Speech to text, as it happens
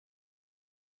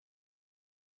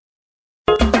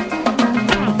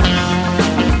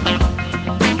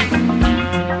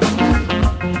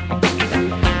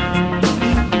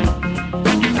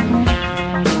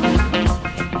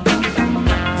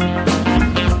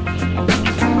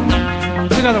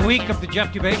Another week of the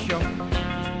Jeff Dubay Show.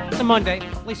 It's a Monday,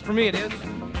 at least for me it is.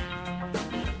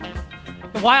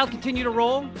 The Wild continue to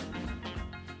roll.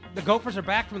 The Gophers are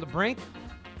back from the brink.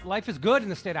 Life is good in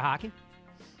the state of hockey.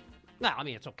 No, I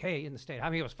mean, it's okay in the state.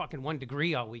 I mean, it was fucking 1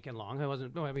 degree all weekend long. It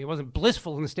wasn't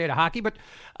blissful in the state of hockey, but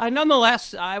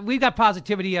nonetheless, we've got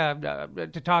positivity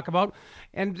to talk about,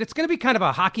 and it's going to be kind of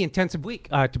a hockey-intensive week,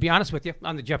 to be honest with you,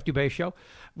 on the Jeff Dubay Show.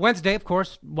 Wednesday, of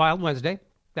course, Wild Wednesday.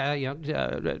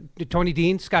 Tony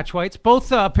Dean, Scott Schweitz,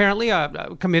 both apparently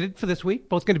committed for this week.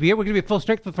 Both going to be here. We're going to be at full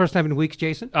strength for the first time in weeks,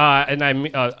 Jason. And I'm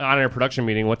on our production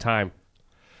meeting. What time?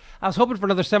 I was hoping for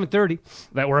another 7:30.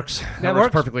 That works. That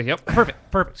works perfectly. Yep.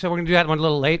 Perfect. So we're going to do that one a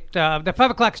little late. The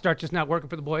 5 o'clock start just not working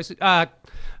for the boys. On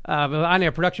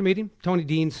our production meeting, Tony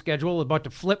Dean's schedule about to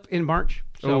flip in March.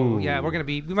 So, yeah, we're going to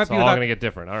be... We might it's be all going to get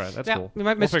different. All right, that's cool. We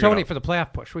might miss Tony for the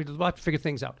playoff push. We'll have to figure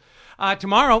things out.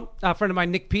 Tomorrow, a friend of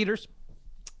mine, Nick Peters,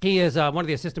 he is one of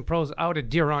the assistant pros out at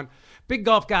Deeron. Big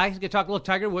golf guy. He's going to talk a little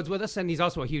Tiger Woods with us, and he's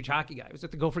also a huge hockey guy. He was at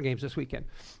the Gopher games this weekend.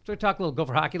 So we talk a little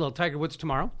Gopher hockey, a little Tiger Woods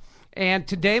tomorrow. And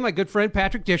today, my good friend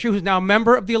Patrick Disher, who's now a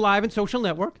member of the Alive and Social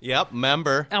Network. Yep,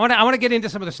 member. I want to get into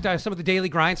some of the stuff, some of the daily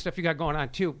grind stuff you got going on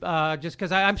too. Just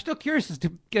because I'm still curious as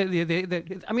to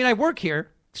I mean, I work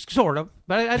here. Sort of,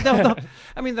 but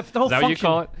I mean, the whole Is that function. what you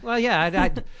call it? Well, yeah,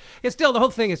 it's still the whole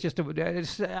thing is just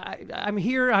I'm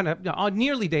here on a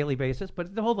nearly daily basis,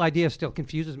 but the whole idea still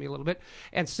confuses me a little bit.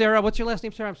 And Sarah, what's your last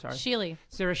name, Sarah? I'm sorry, Sheely.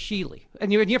 Sarah Sheely,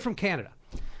 and you're from Canada.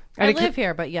 I live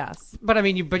here, but yes. But I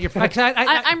mean, you're.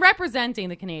 I'm representing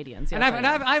the Canadians. Yes,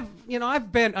 and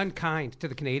I've been unkind to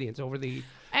the Canadians over the.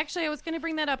 Actually, I was going to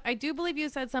bring that up. I do believe you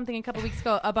said something a couple weeks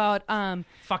ago about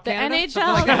Fuck the Canada?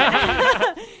 NHL,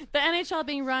 Like the NHL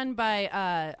being run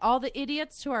by all the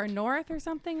idiots to our north or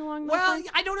something along those Well, lines.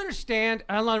 I don't understand.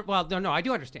 No, I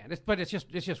do understand. But it's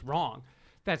just wrong.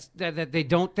 That they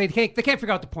can't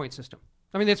figure out the point system.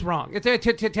 I mean, it's wrong.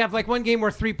 To have like one game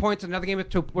worth 3 points, another game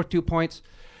worth 2 points.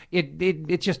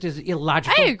 It just is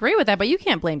illogical. I agree with that, but you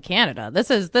can't blame Canada. This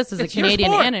is a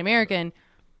Canadian and an American.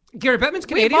 Gary Bettman's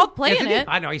Canadian. We both play in it.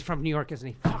 I know he's from New York, isn't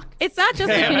he? Fuck. It's not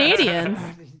just the Canadians.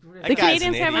 The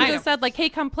Canadians haven't just said like, "Hey,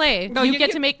 come play." No, you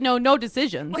get to make no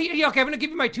decisions. Well, okay, I'm going to give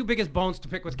you my 2 biggest bones to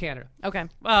pick with Canada. Okay.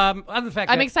 Other than the fact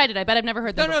I'm excited. I bet I've never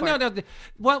heard that before. No.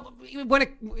 Well,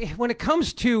 when it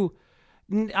comes to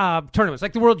tournaments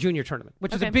like the World Junior Tournament,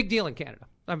 which is a big deal in Canada.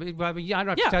 I mean, I don't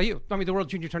have to tell you. I mean, the World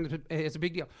Junior Tournament is a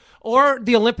big deal. Or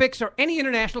the Olympics or any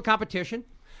international competition.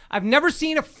 I've never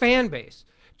seen a fan base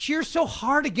cheer so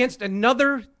hard against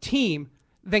another team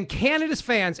than Canada's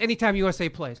fans anytime USA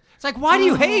plays. It's like, why do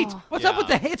you hate? What's up with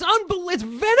the hate? It's unbelievable. It's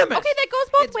venomous. Okay, that goes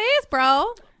both ways,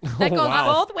 bro. That goes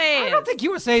both ways. I don't think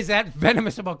USA is that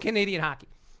venomous about Canadian hockey.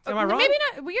 Am I wrong? Maybe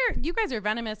not. You guys are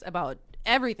venomous about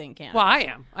everything, Canada. Well, I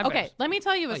am. Okay, let me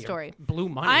tell you a story. Blue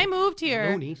money. I moved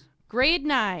here, Loonies. grade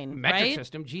 9, Metric right?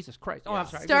 system. Jesus Christ. Oh, I'm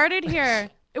sorry. Started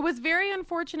here. It was very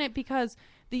unfortunate because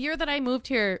the year that I moved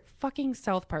here, fucking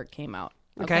South Park came out.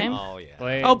 Okay. Oh, yeah.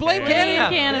 Blame Canada.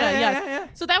 Canada, yes. Yeah.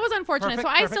 So that was unfortunate. Perfect,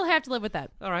 so I still have to live with that.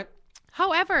 All right.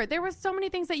 However, there were so many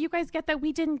things that you guys get that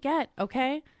we didn't get,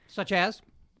 okay? Such as?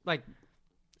 Like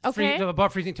Okay.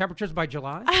 above freezing temperatures by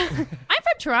July? I'm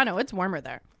from Toronto. It's warmer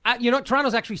there.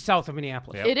 Toronto's actually south of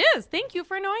Minneapolis. Yep. It is. Thank you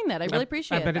for knowing that. I really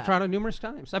appreciate it. I've been to Toronto numerous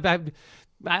times.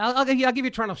 I'll give you a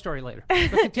Toronto story later. But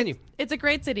continue. It's a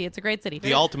great city. It's a great city.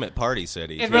 The ultimate party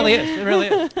city. It really is. It really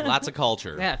is. Lots of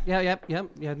culture. Yeah.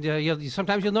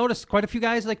 Sometimes you'll notice quite a few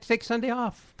guys like to take Sunday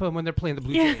off when they're playing the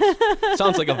Blue Jays.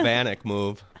 Sounds like a Vanek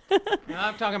move.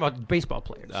 I'm talking about baseball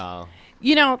players.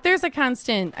 There's a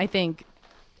constant, I think,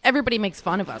 everybody makes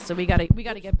fun of us, so we gotta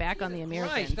get back on the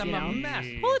Americans. I'm a mess.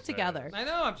 Pull it together. I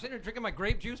know. I'm sitting here drinking my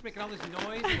grape juice, making all this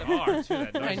noise.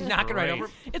 I knock it right over.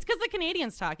 It's because the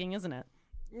Canadians talking, isn't it?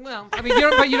 Well, I mean, you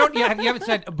haven't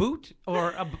said a boot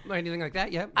or anything like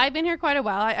that yet. I've been here quite a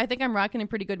while. I think I'm rocking a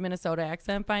pretty good Minnesota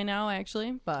accent by now,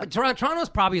 actually. But Toronto's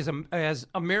probably as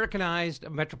Americanized a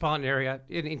metropolitan area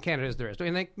in Canada as there is. Do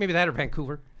you think maybe that or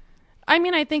Vancouver? I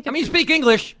mean, you speak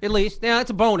English at least. Yeah, that's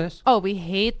a bonus. Oh, we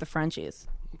hate the Frenchies.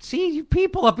 See, you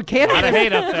people up in Canada. A lot of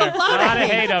hate up there. A lot of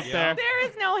hate up there. There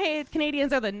is no hate.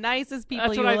 Canadians are the nicest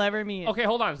people you will ever meet. Okay,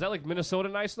 hold on. Is that like Minnesota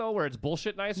nice, though, where it's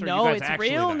bullshit nice? Or no, are you guys it's actually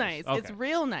real nice. Okay. It's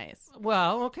real nice.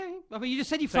 Well, okay. But you just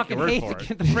said you Take fucking your word hate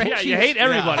for the Frenchies. Yeah, you hate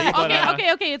everybody. Yeah.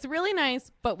 But, Okay. It's really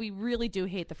nice, but we really do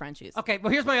hate the Frenchies. Okay,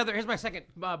 well, here's my second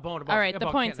bone about All right, the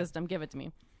point Canada. system. Give it to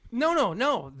me.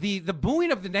 No. The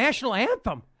booing of the national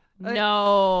anthem.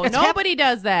 No, nobody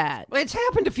does that. It's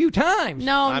happened a few times.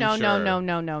 No.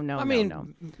 I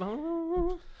mean,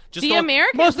 Just The don't-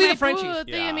 Americans Mostly the might Frenchies. boo,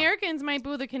 the Yeah. Americans might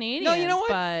boo the Canadians. No, you know what?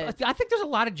 But I think there's a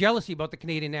lot of jealousy about the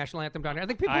Canadian national anthem down here. I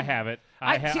think people. I have it.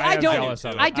 I I'm don't. jealous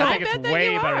of it. I don't. I think I bet it's that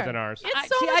way you better are. than ours. It's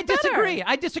so much I disagree. better.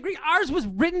 I disagree. Ours was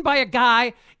written by a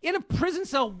guy in a prison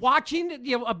cell watching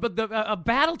a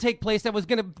battle take place that was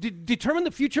going to determine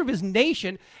the future of his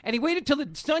nation, and he waited till the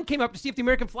sun came up to see if the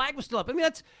American flag was still up. I mean,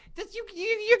 that's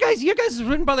you guys is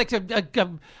written by like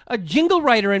a jingle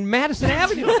writer in Madison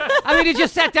Avenue. I mean, he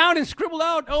just sat down and scribbled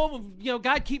out,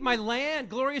 God keep my land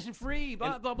glorious and free,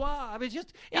 blah blah blah. I mean, it's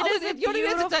just It is a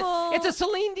beautiful- It's a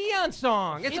Celine Dion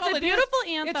song. It's all a it is. beautiful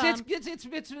anthem.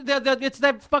 It's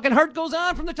that fucking heart goes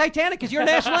on from the Titanic is your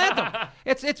national anthem.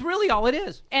 It's really all it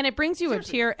is. and it brings you a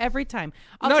tear every time.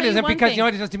 I'll No, tell it you isn't one because thing. you know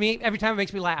what it does to me? Every time it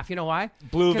makes me laugh. You know why?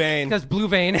 Blue vein. Because blue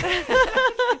vein.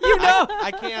 you know.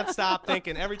 I can't stop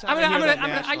thinking every time I'm I gonna, hear I'm that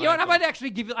gonna, national you know what? I anthem. might actually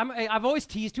give you. I've always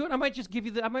teased to it. I might just give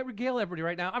you I might regale everybody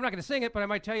right now. I'm not gonna sing it, but I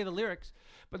might tell you the lyrics.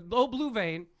 But "Oh Blue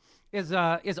Vein" is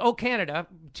 "Oh Canada"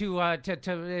 to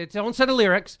its own set of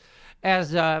lyrics,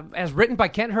 as written by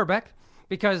Kent Herbeck.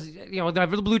 Because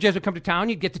whenever the Blue Jays would come to town,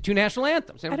 you'd get the two national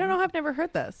anthems. I don't know. I've never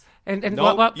heard this. And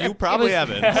Nope, you probably it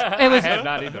was, haven't. It was I have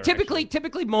not either.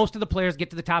 typically most of the players get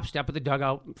to the top step of the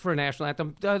dugout for a national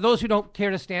anthem. Those who don't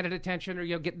care to stand at attention or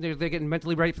they're getting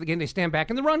mentally ready for the game, they stand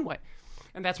back in the runway.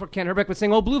 And that's where Ken Herbeck would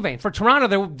sing "Oh Blue Vein." For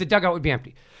Toronto, the dugout would be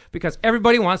empty because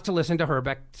everybody wants to listen to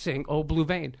Herbeck sing "Oh Blue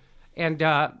Vein." And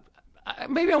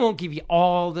maybe I won't give you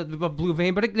all the Blue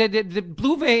Vein, but the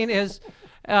Blue Vein is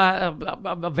a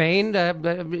vein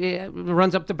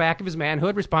runs up the back of his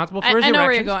manhood, responsible for his I know where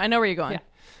you're erections. going. I know where you're going.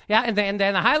 Yeah, and then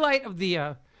the highlight of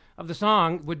the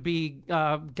song would be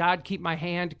 "God Keep My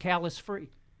Hand Callous Free."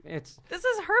 It's This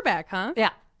is Herbeck, huh? yeah.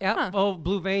 Huh. Oh,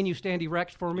 Blue Vein, you stand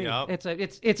erect for me. Yep.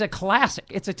 It's a classic.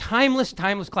 It's a timeless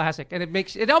classic, and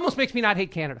it almost makes me not hate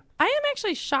Canada. I am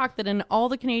actually shocked that in all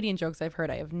the Canadian jokes I've heard,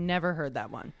 I have never heard that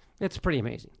one. It's pretty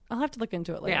amazing. I'll have to look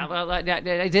into it later. Yeah,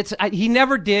 well, he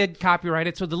never did copyright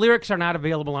it, so the lyrics are not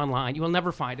available online. You will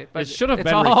never find it. But It should have it's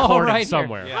been all recorded right here.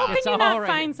 somewhere. Yeah. How can It's you all not right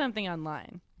find here. something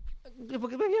online?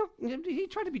 He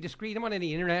tried to be discreet. He didn't want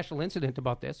any international incident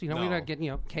about this. We're No. not getting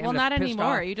Canada Well, not pissed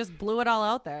anymore. off. You just blew it all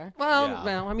out there.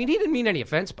 Well, I mean, he didn't mean any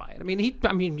offense by it. I mean,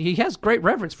 he has great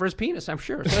reverence for his penis, I'm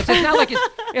sure. So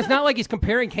it's not like he's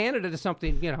comparing Canada to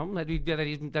something,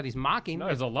 that he's mocking. No,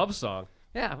 it's a love song.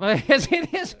 Yeah, well, it is.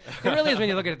 It really is when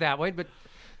you look at it that way. But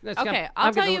Okay,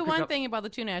 I'll tell you one thing about the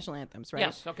two national anthems, right?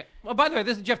 Yes. Okay. Well, by the way,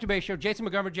 this is the Jeff Dubay Show. Jason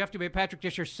McGovern, Jeff Dubay, Patrick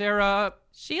Disher, Sarah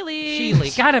Sheely.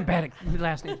 Sheely. God, I'm bad at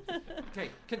last name. Okay,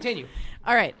 continue.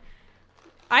 All right.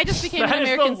 I just became an That is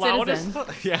the American loudest-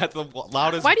 citizen. Yeah, it's the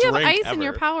loudest Why do you have drink ice in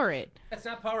your ever. Powerade? That's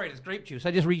not Powerade. It's grape juice.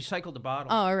 I just recycled the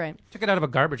bottle. Oh, all right. Took it out of a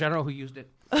garbage. I don't know who used it.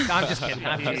 No, I'm just kidding.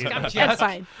 I'm just It's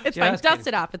fine. It's fine. just Dust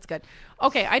kidding. it off. It's good.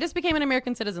 Okay, I just became an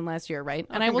American citizen last year, right?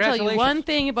 And I will tell you congratulations. one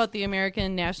thing about the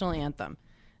American national anthem.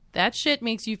 That shit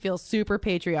makes you feel super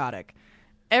patriotic.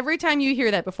 Every time you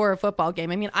hear that before a football game,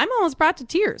 I mean, I'm almost brought to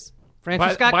tears.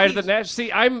 Francis Scott By Keys. the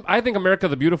see, I think America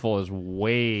the Beautiful is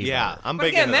way Yeah, better. I'm But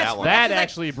big again, into that's- that one. That just like-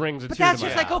 actually brings a But tear that's to my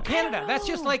just like eye. "Oh Canada." That's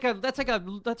just know. like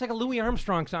a Louis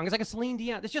Armstrong song. It's like a Celine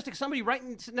Dion. It's just like somebody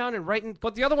sitting down and writing.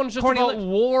 But the other one's just Corny about li-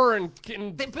 war and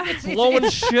But it's- blowing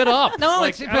shit up. No,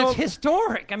 Like, but I don't- it's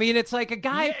historic. I mean, it's like a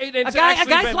guy. Yeah, a it's guy. A actually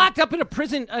guy's been- locked up in a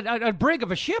prison, a brig of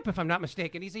a ship, if I'm not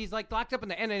mistaken. He's like locked up in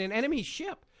an enemy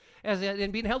ship.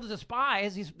 And being held as a spy,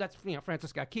 that's Francis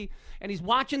Scott Key, and he's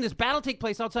watching this battle take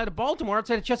place outside of Baltimore,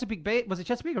 outside of Chesapeake Bay. Was it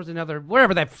Chesapeake or was it another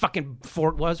wherever that fucking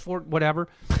fort whatever?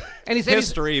 And he's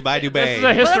History by This is a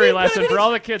Dubay. history But I mean, lesson for all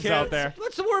the kids out there.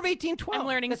 What's the War of 1812? I'm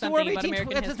learning That's the War of something about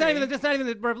 1812. American That's not even history. that's not even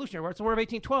the Revolutionary War. It's the War of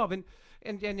 1812,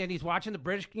 and he's watching the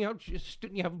British,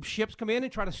 ships come in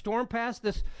and try to storm past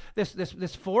this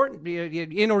fort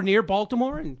in or near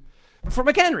Baltimore and. Fort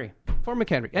McHenry. All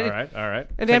right.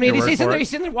 And Take I mean, your he's word for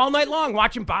sitting there all night long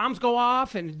watching bombs go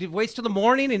off, and he waits till the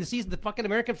morning and he sees the fucking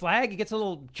American flag. He gets a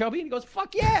little chubby and he goes,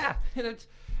 "Fuck yeah!"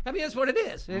 And that's what it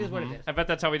is. It is what it is. I bet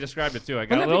that's how he described it too. I Wouldn't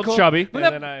got a that be little cool? chubby,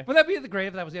 Wouldn't and then Wouldn't that be great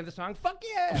if that was the end of the song? Fuck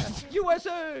yeah,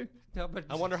 USA. No, but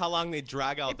I wonder how long they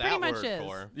drag out It pretty that much word is.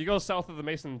 for. you go south of the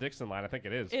Mason-Dixon line. I think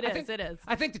it is. It is.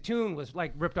 I think the tune was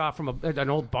like ripped off from an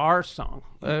old bar song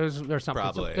or something.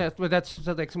 Probably. That's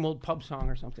like some old pub song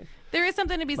or something. There is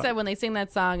something to be said when they sing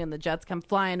that song and the jets come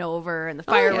flying over and the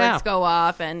Oh, yeah. fireworks go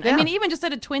off. And I Yeah. mean, even just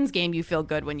at a Twins game, you feel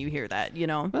good when you hear that,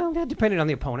 Well, yeah, depending on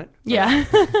the opponent. Yeah.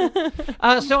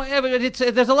 There's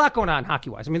a lot going on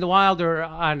hockey-wise. I mean, the Wild are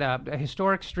on a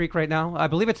historic streak right now. I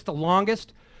believe it's the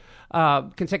longest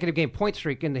consecutive game point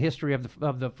streak in the history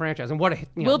of the franchise. And what a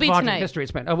Will be vaunted tonight. history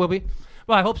it's been. Oh, will be?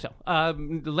 Well, I hope so.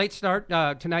 The late start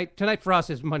tonight. Tonight for us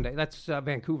is Monday. That's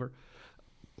Vancouver.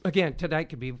 Again, tonight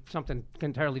could be something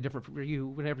entirely different for you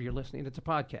whenever you're listening. It's a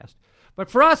podcast.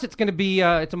 But for us, it's going to be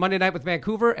it's a Monday night with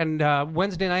Vancouver and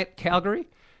Wednesday night Calgary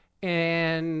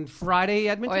and Friday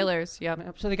Edmonton. Oilers,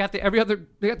 yep. So they got the every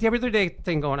other day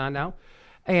thing going on now,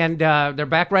 and they're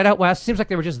back right out west. Seems like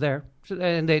they were just there,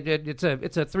 and it's a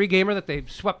 3-gamer that they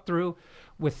swept through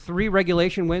with 3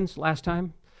 regulation wins last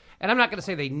time. And I'm not going to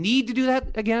say they need to do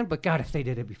that again, but God, if they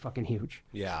did, it'd be fucking huge.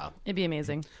 Yeah. It'd be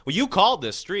amazing. Well, you called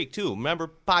this streak, too. Remember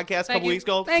podcast a couple weeks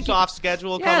ago? Thank you. Soft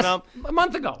schedule Yes, coming up. a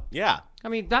month ago. Yeah. I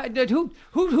mean,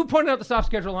 who pointed out the soft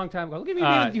schedule a long time ago? Look at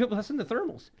me, you listen to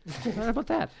thermals. How about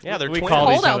that? Yeah, they're we twins. called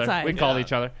each Cold other. outside. We called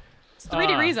each other. It's 3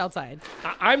 degrees outside.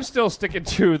 I'm still sticking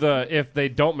to the if they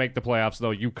don't make the playoffs,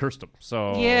 though, you cursed them.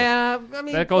 So Yeah, I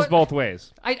mean that goes both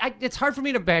ways. It's hard for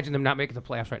me to imagine them not making the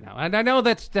playoffs right now, and I know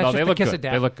that's No, just they the look kiss good. of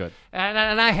death. They look good.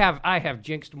 And I have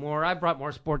jinxed more. I brought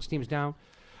more sports teams down.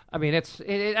 I mean,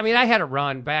 I had a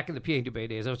run back in the PA Dubay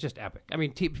days. It was just epic. I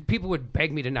mean, people would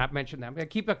beg me to not mention them.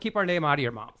 Keep our name out of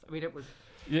your mouth. I mean, it was.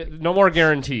 Yeah, no more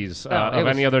guarantees of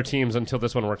any other teams until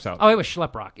this one works out. Oh, it was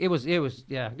schlep rock. It was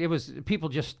people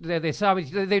just they saw me.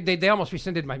 They almost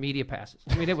rescinded my media passes.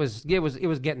 I mean, it was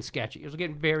getting sketchy. It was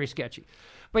getting very sketchy.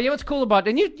 But you know what's cool about it?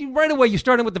 And you right away you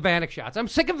started with the Vanek shots. I'm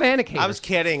sick of Vanek haters. I was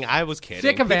kidding.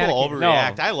 Sick of People Vanek.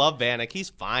 overreact. No. I love Vanek. He's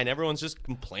fine. Everyone's just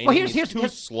complaining. Well, he's too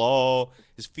slow.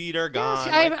 His feet are gone.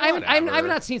 I've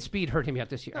not seen speed hurt him yet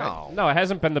this year. No. It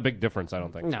hasn't been the big difference, I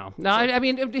don't think. No. I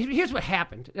mean, here's what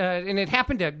happened, and it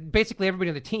happened to basically everybody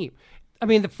on the team. I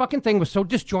mean, the fucking thing was so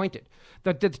disjointed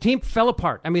that the team fell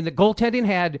apart. I mean, the goaltending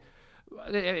had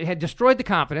destroyed the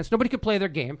confidence. Nobody could play their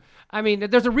game. I mean,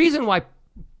 there's a reason why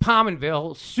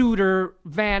Pominville, Suter,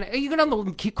 Van, you go down the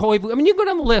Koivu. I mean, you go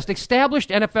down the list. Established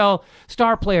NFL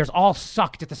star players all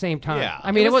sucked at the same time. Yeah.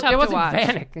 I mean, It was tough to wasn't watch.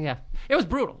 Vanek. Yeah, it was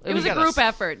brutal. It was a group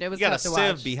effort. It was You got a tough to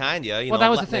watch. sieve behind you. Well, that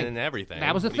was the thing. And everything.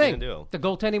 That was the What are you thing. gonna do? The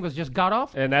goaltending was just god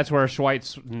off. And that's where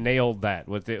Schweitz nailed that.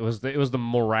 It was the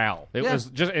morale. It Yeah. was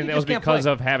just, and You it was just can't because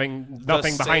play. of having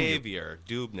nothing the behind you. savior,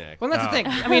 Dubnyk. Well, that's the thing.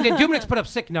 I mean, Dubnyk's put up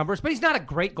sick numbers, but he's not a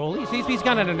great goalie. He's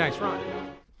gone on a nice run.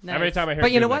 Nice. Every time I hear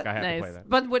But you know Dubnyk, what? I have Nice. to play that.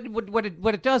 But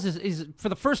what it does is for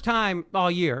the first time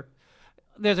all year,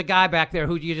 there's a guy back there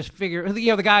who you just figure,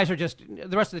 the guys are just,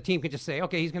 the rest of the team can just say,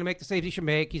 okay, he's going to make the saves he should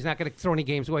make. He's not going to throw any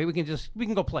games away. We can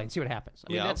go play and see what happens.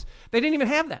 I mean, they didn't even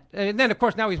have that. And then, of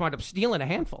course, now he's wound up stealing a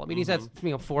handful. I mean, he's had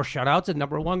 4 shutouts and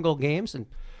number 1 goal games. And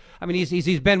I mean,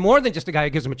 he's been more than just a guy who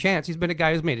gives him a chance. He's been a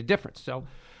guy who's made a difference. So,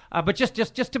 but just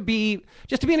to be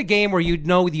in a game where you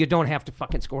know you don't have to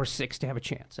fucking score 6 to have a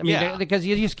chance. I mean, because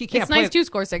you can't. It's play nice to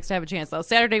score 6 to have a chance, though.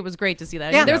 Saturday was great to see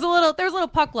that. I Yeah. mean, there was a little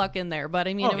puck luck in there, but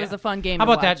I mean, it was a fun game. How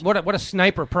to about watch. that? What a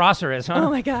sniper Prosser is, huh? Oh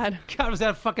my God! God, was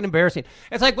that fucking embarrassing?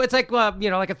 It's like like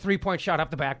a 3-point shot off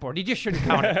the backboard. You just shouldn't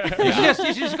count it. You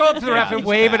should just go up to the ref and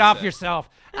wave it off yourself.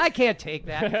 I can't take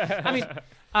that. I mean,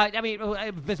 as a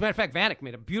matter of fact, Vanek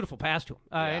made a beautiful pass to him,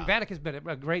 and Vanek has been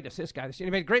a great assist guy this year.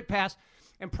 He made a great pass,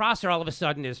 and Prosser all of a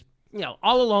sudden is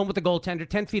all alone with the goaltender,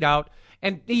 10 feet out,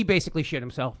 and he basically shit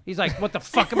himself. He's like, "What the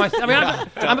fuck am I?" I mean,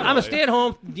 I'm a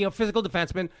stay-at-home, physical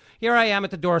defenseman. Here I am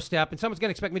at the doorstep, and someone's going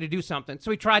to expect me to do something.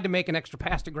 So he tried to make an extra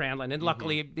pass to Granlund, and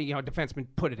luckily, the defenseman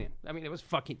put it in. I mean, it was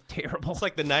fucking terrible. It's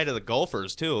like the night of the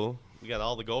Gophers too. We got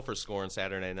all the Gophers scoring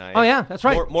Saturday night. Oh yeah, that's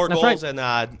right. More That's goals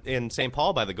right. in St.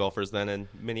 Paul by the Gophers than in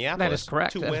Minneapolis. That is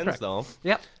correct. 2 That's wins correct. though.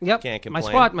 Yep. Can't My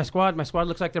complain. squad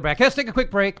looks like they're back. Let's take a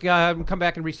quick break. Come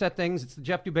back and reset things. It's the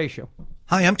Jeff Dubay Show.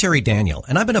 Hi, I'm Terry Daniel,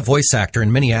 and I've been a voice actor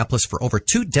in Minneapolis for over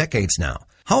 2 decades now.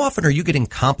 How often are you getting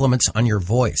compliments on your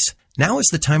voice? Now is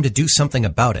the time to do something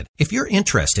about it. If you're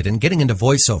interested in getting into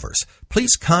voiceovers,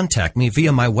 please contact me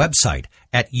via my website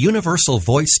at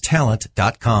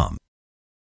universalvoicetalent.com.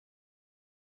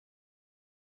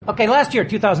 Okay, last year,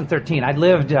 2013, I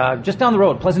lived just down the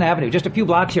road, Pleasant Avenue, just a few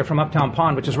blocks here from Uptown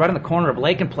Pond, which is right on the corner of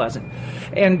Lake and Pleasant.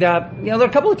 And, there are a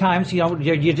couple of times,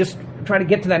 you just try to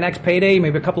get to that next payday,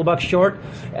 maybe a couple of bucks short.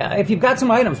 If you've got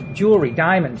some items, jewelry,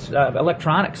 diamonds,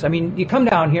 electronics, I mean, you come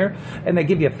down here and they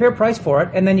give you a fair price for it,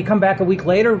 and then you come back a week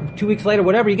later, 2 weeks later,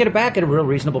 whatever, you get it back at a real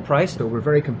reasonable price. So we're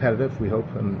very competitive, we hope,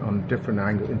 on different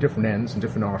angles, in different ends, and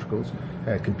different articles.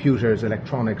 Computers,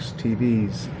 electronics,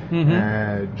 TVs,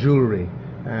 jewelry.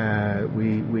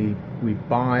 We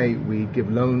buy, we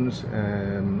give loans,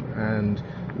 and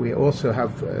we also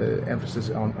have emphasis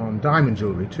on diamond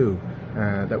jewelry too,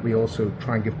 that we also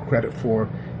try and give credit for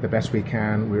the best we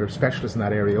can. We're specialists in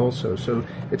that area also, so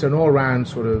it's an all-round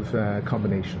sort of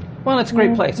combination. Well, it's a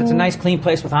great place. It's a nice, clean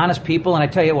place with honest people, and I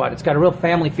tell you what, it's got a real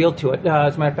family feel to it.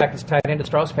 As a matter of fact, it's tied into the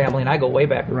Strauss family, and I go way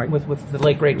back with the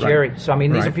late, great Jerry. So, I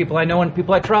mean, these are people I know and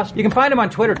people I trust. You can find them on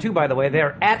Twitter, too, by the way.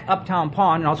 They're at Uptown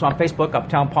Pond, and also on Facebook,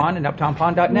 Uptown Pond, and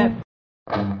uptownpond.net.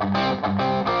 All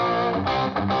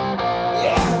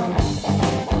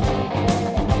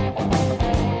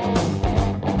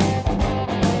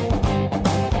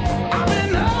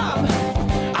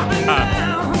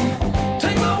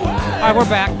right, we're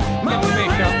back. Get the main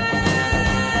show.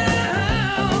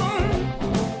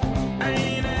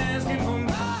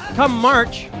 Come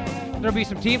March, there'll be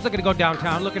some teams looking to go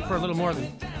downtown, looking for a little more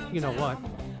than you know what.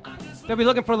 They'll be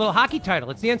looking for a little hockey title.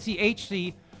 It's the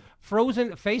NCHC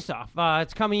Frozen Face-Off.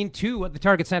 It's coming to the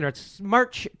Target Center. It's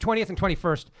March 20th and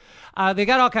 21st. They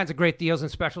got all kinds of great deals and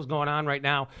specials going on right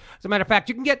now. As a matter of fact,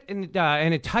 you can get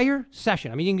an entire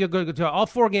session. I mean, you can go to all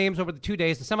 4 games over the 2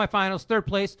 days, the semifinals, third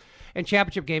place, and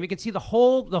championship game. You can see the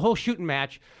whole shooting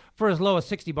match for as low as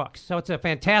 $60. So it's a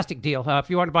fantastic deal. If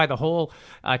you want to buy the whole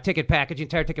ticket package,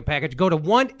 entire ticket package, go to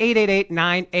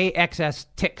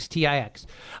 1-888-9-AXS-TIX, T-I-X,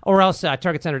 or else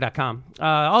targetcenter.com.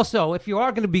 Also, if you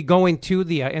are going to be going to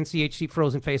the NCHC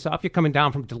Frozen Face-Off, you're coming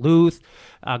down from Duluth,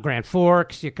 Grand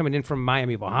Forks, you're coming in from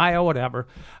Miami of Ohio, whatever.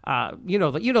 You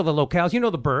know the locales, you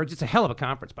know the Bergs. It's a hell of a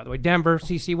conference, by the way. Denver,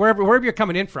 CC, wherever you're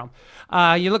coming in from.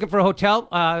 You're looking for a hotel.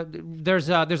 There's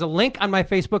a link on my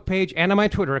Facebook page and on my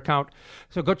Twitter account.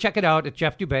 So go check it out at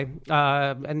Jeff Dubay.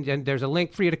 And there's a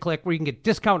link for you to click where you can get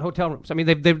discount hotel rooms. I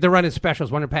mean, they're running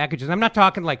specials, running packages. And I'm not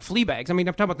talking like flea bags. I mean,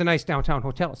 I'm talking about the nice downtown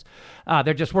hotels.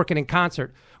 They're just working in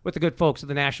concert with the good folks of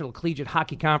the National Collegiate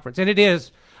Hockey Conference. And it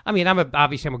is, I mean,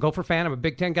 obviously I'm a Gopher fan. I'm a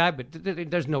Big Ten guy, but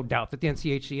there's no doubt that the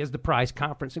NCHC is the prize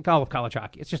conference in all of college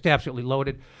hockey. It's just absolutely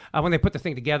loaded. When they put the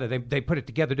thing together, they put it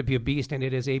together to be a beast, and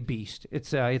it is a beast.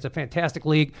 It's a fantastic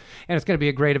league, and it's going to be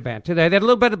a great event. They had a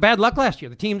little bit of bad luck last year.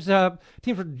 The teams were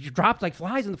dropped like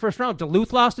flies in the first round.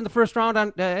 Duluth lost in the first round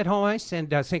at home ice,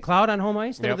 and St. Cloud on home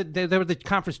ice. They were the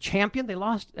conference champion. They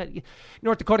lost.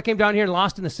 North Dakota came down here and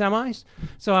lost in the semis.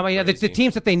 So I mean, the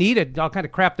teams that they needed all kind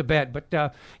of crapped the bed.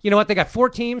 But you know what? They got 4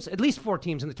 teams, at least 4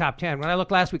 teams in the top 10. When I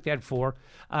looked last week, they had 4,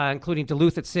 including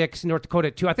Duluth at 6, North Dakota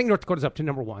at 2. I think North Dakota's up to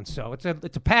number 1. So it's a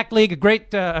packed league, a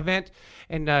great event,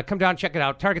 and come down and check it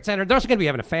out. Target Center. They're also going to be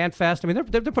having a fan fest. I mean,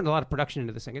 they're putting a lot of production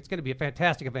into this thing. It's going to be a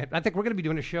fantastic event. I think we're going to be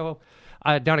doing a show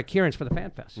down at Kieran's for the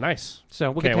fan fest. Nice.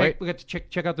 So we'll get to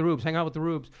check out the Rubes, hang out with the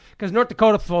Rubes, because North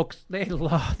Dakota folks, they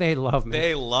love me.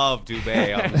 They love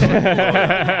Dubay.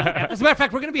 As a matter of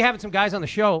fact, we're going to be having some guys on the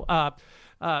show.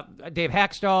 Dave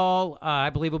Hackstall, I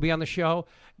believe, will be on the show.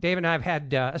 Dave and I have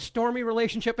had a stormy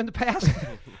relationship in the past.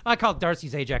 I called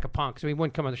Darcy's Ajax a punk, so he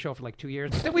wouldn't come on the show for like 2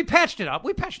 years. We patched it up.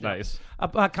 Nice.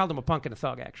 I called him a punk and a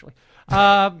thug, actually.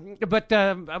 But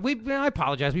I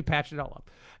apologize. We patched it all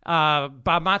up.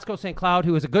 Bob Motzko, St. Cloud,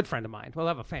 who is a good friend of mine. We'll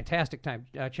have a fantastic time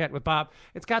chatting with Bob.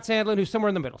 And Scott Sandlin, who's somewhere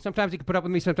in the middle. Sometimes he can put up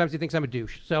with me. Sometimes he thinks I'm a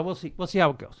douche. So we'll see. We'll see how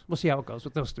it goes. We'll see how it goes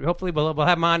with those 3. Hopefully we'll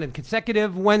have them on in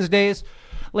consecutive Wednesdays,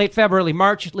 late February, early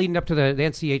March, leading up to the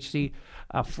NCHC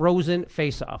Frozen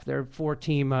Face-Off, their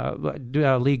 4-team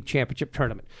league championship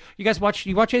tournament. You guys watch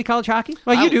any college hockey?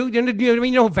 Well, you do. You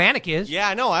know who Vanek is. Yeah,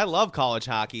 I know. I love college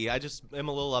hockey. I just am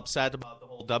a little upset about the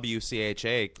whole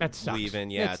WCHA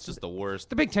leaving. Yeah, it's just the worst.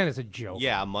 The Big Ten is a joke.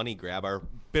 Yeah, money grab. Our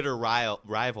bitter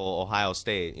rival, Ohio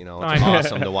State. You know, it's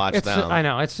awesome to watch them. I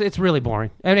know. It's really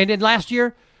boring. And last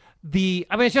year, I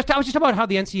was just about how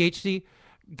the NCHC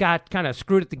got kind of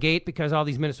screwed at the gate because all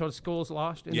these Minnesota schools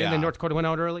lost, and then North Dakota went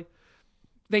out early.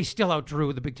 They still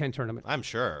outdrew the Big Ten tournament. I'm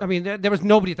sure. I mean, there was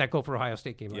nobody at that Gopher Ohio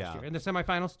State game last year. In the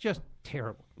semifinals, just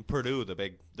terrible. Purdue, the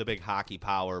big hockey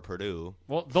power, Purdue.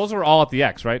 Well, those were all at the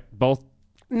X, right? Both.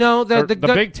 No, the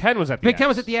Big Ten was at the X. Big Ten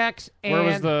was at the X, and where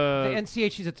was the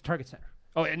NCHC's at the Target Center.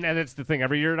 Oh, and it's the thing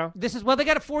every year now? They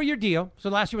got a 4-year deal. So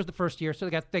last year was the first year. So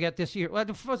they got this year. Well,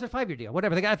 it was a 5-year deal.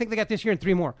 Whatever. I think they got this year and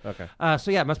 3 more. Okay.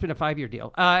 So yeah, it must have been a 5-year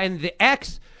deal. And the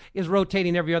X is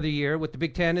rotating every other year with the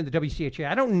Big Ten and the WCHA.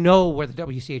 I don't know where the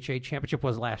WCHA championship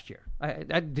was last year. I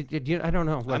don't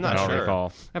know. I'm not sure.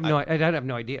 Recall. I have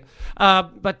no idea.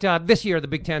 But this year the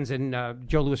Big Ten's in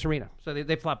Joe Louis Arena. So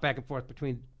they flop back and forth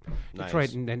between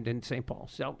Detroit and St. Paul.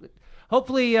 So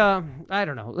hopefully, I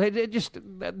don't know.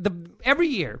 Every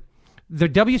year, the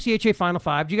WCHA Final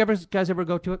 5. Do you guys ever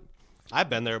go to it? I've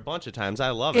been there a bunch of times.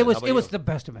 I love it. It was the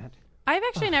best event. I've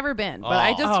actually never been, but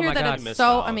I just hear that it's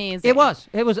so amazing. It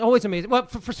was always amazing. Well,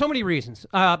 for so many reasons.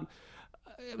 You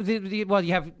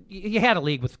had a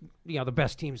league with the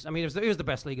best teams. I mean, it was the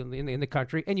best league in the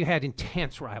country, and you had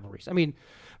intense rivalries. I mean,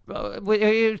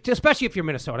 especially if you're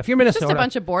Minnesota. If you're Minnesota, just a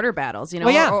bunch of border battles, Well,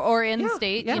 yeah. or in the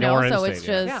state, you know. So it's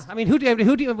just yeah. I mean, who do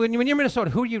you, when you're Minnesota,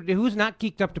 who's not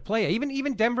geeked up to play?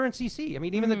 Even Denver and CC. I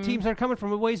mean, even the teams that are coming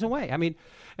from a ways away. I mean,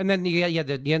 and then you had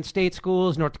the in-state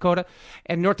schools, North Dakota,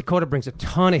 and North Dakota brings a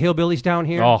ton of hillbillies down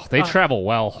here. Oh, they travel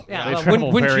well. Yeah, they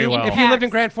travel very well. If you lived in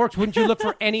Grand Forks, wouldn't you look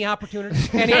for any opportunity,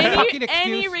 any fucking excuse?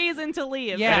 Any reason to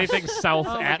leave? Yeah. Anything south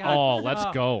at all? Let's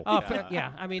go.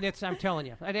 Yeah, I mean, I'm telling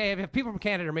you. If people from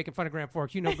Canada are making fun of Grand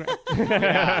Forks, you know.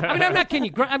 I mean, I'm not kidding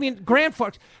you. I mean, Grand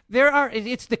Forks.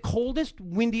 It's the coldest,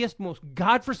 windiest, most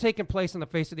godforsaken place on the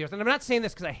face of the earth. And I'm not saying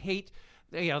this because I hate.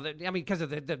 Because of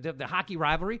the hockey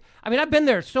rivalry. I mean, I've been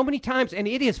there so many times, and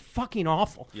it is fucking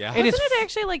awful. Yeah. Wasn't it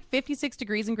actually like 56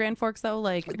 degrees in Grand Forks though,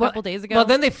 like a couple days ago? Well,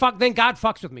 then God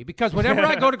fucks with me because whenever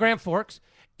I go to Grand Forks,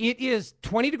 it is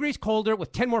 20 degrees colder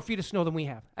with 10 more feet of snow than we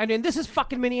have. And this is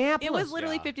fucking Minneapolis. It was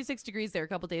literally 56 degrees there a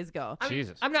couple days ago.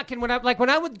 Jesus. I'm not kidding. When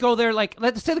I would go there, like,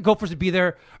 let's say the Gophers would be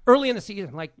there early in the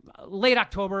season, like late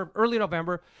October, early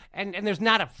November, and there's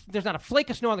not a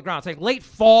flake of snow on the ground. It's like late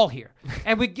fall here.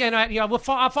 And I'll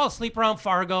fall asleep around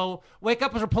Fargo, wake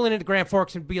up as we're pulling into Grand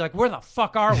Forks and be like, where the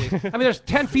fuck are we? I mean, there's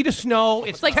 10 feet of snow.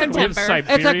 It's like 10 September.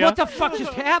 It's like, what the fuck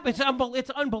just happened? It's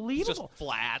unbelievable. It's just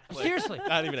flat. Like, Seriously.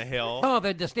 Not even a hill. Oh,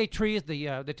 the state trees,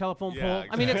 the telephone pole. Exactly.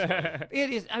 I mean,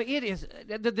 it is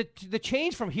the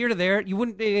change from here to there. You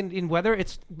wouldn't in weather.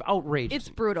 It's outrageous. It's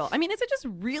brutal. I mean, is it just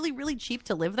really, really cheap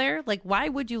to live there? Like, why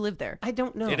would you live there? I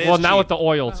don't know. It is Well, now cheap. with the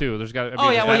oil too, there's got. Oh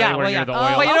yeah, well yeah. The oil.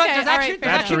 Well, you know what? Okay, There's all actually, right,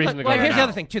 That's the reason to go well, there here's the now.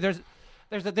 other thing too.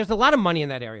 There's a lot of money in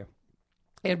that area.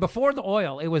 And before the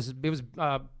oil, it was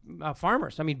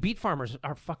farmers. I mean, beet farmers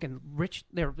are fucking rich.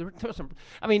 They're some.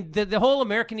 I mean, the whole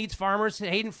America Needs Farmers,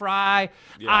 Hayden Fry,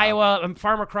 Iowa,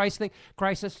 farmer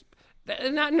crisis.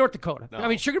 Not in North Dakota. No. I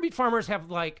mean, sugar beet farmers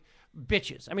have like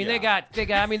bitches. I mean, they got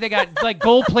like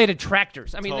gold-plated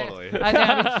tractors. I mean, totally.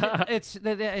 it's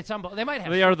unbelievable. They might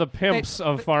have. They are the pimps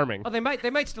of farming. Oh, they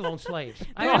might still own slaves.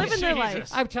 They're living their life.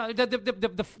 I'm telling you,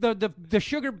 the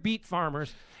sugar beet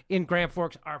farmers in Grand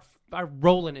Forks are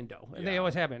rolling in dough, and they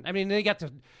always have been. I mean, they got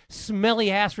the smelly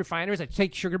ass refineries that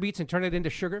take sugar beets and turn it into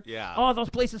sugar. Yeah. Oh, those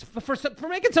places for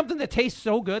making something that tastes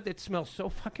so good that smells so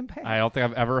fucking bad. I don't think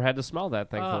I've ever had to smell that.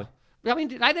 Thankfully. I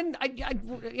mean,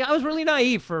 I was really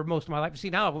naive for most of my life. See,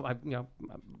 now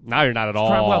Now you're not at all.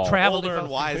 Well traveled Older and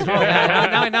wiser.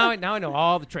 now I know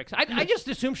all the tricks. I just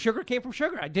assumed sugar came from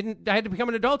sugar. I had to become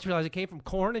an adult to realize it came from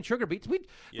corn and sugar beets. We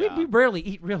rarely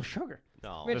eat real sugar.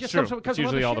 No. I mean, it That's just true. comes It's from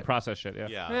usually other all the shit. processed shit.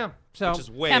 Yeah. So Which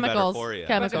is way Chemicals. better for you.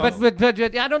 Chemicals. But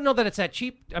I don't know that it's that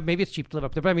cheap. Maybe it's cheap to live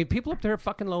up there. But I mean, people up there are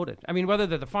fucking loaded. I mean, whether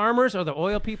they're the farmers or the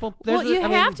oil people. Well, you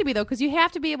have to be though, because you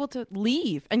have to be able to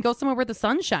leave and go somewhere where the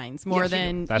sun shines more Yes, you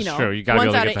than That's you know, true. You gotta be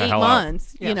once able to out get of the 8 hell out.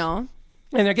 months. Yes. You know,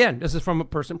 And again, this is from a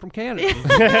person from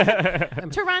Canada.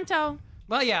 Toronto.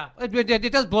 Well, yeah,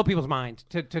 it does blow people's minds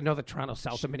to know that Toronto's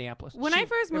south of Minneapolis. When I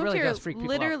first It moved really here, does freak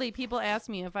people out. literally people asked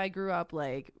me if I grew up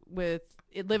like with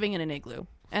living in an igloo.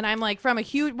 And I'm like, when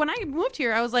I moved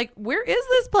here, I was like, where is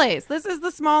this place? This is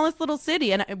the smallest little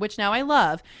city, and which now I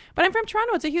love. But I'm from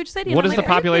Toronto. It's a huge city. What and is I'm the like,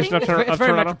 are you population of kidding me? It's very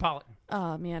Toronto? metropolitan.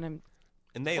 Oh, man,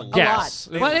 And they Yes.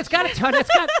 Well, it's got a ton. It's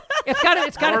got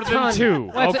More a than ton.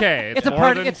 two. Well, Okay, it's a more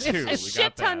party. than It's two. A We got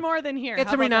shit ton that. more than here. It's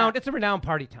How a renowned. about It's a renowned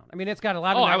party town. I mean, it's got a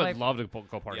lot of. Oh, I nightlife. would love to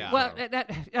go party. Yeah.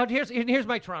 Well, here's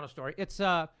my Toronto story. It's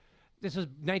this is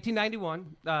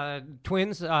 1991.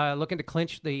 Twins looking to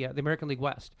clinch the American League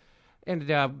West, and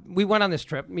we went on this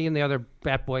trip. Me and the other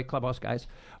Bat Boy Clubhouse guys.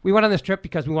 We went on this trip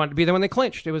because we wanted to be there when they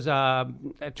clinched. It was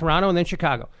Toronto and then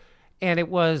Chicago, and it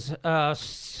was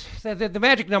the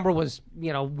magic number was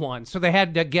 1. So they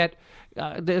had to get.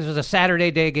 This was a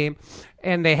Saturday day game,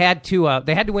 and they had to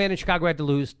win, and Chicago had to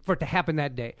lose for it to happen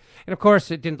that day. And of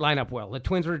course, it didn't line up well. The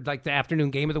Twins were like the afternoon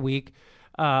game of the week,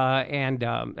 and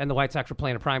the White Sox were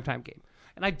playing a primetime game.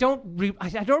 And I don't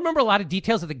remember a lot of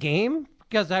details of the game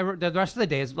because the rest of the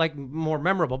day is like more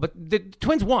memorable. But the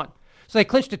Twins won, so they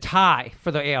clinched a tie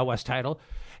for the AL West title.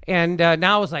 And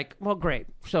now I was like, well, great.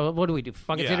 So what do we do?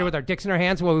 Fucking sit here with our dicks in our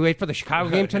hands while we wait for the Chicago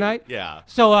game tonight? Yeah.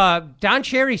 So Don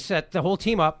Cherry set the whole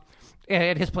team up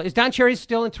at his place. Is Don Cherry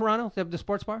still in Toronto, the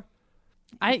sports bar?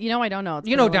 I don't know. It's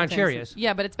You been know a long Don time Cherry since- is.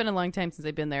 Yeah, but it's been a long time since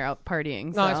I've been there out partying.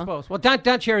 No, So. I suppose. Well,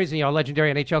 Don Cherry's a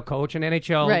legendary NHL coach and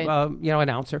NHL Right.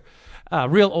 Announcer.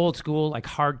 Real old school, like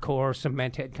hardcore,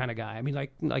 cemented kind of guy. I mean,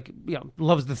 like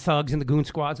loves the thugs and the goon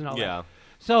squads and all that.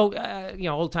 So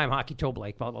old time hockey, Toe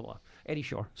Blake, blah blah blah, Eddie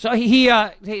Shore. So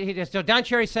so Don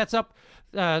Cherry sets up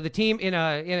the team in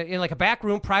like a back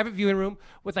room, private viewing room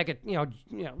with like a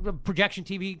projection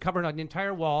TV covering an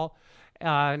entire wall.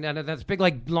 And that's big,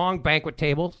 like long banquet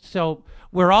table. So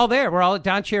we're all there. We're all at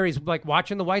Don Cherry's, like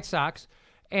watching the White Sox.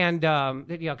 And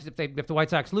because if the White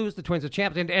Sox lose, the Twins are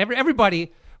champs. And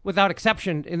everybody, without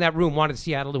exception, in that room wanted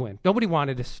Seattle to win. Nobody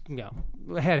wanted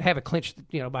to have it clinched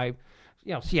by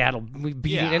Seattle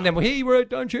beat it, and then hey, we're at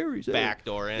Don Cherry's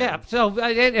backdoor in. Yeah. So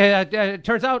it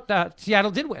turns out Seattle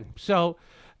did win. So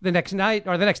the next night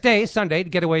or the next day, Sunday,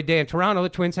 getaway day in Toronto, the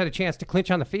Twins had a chance to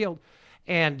clinch on the field.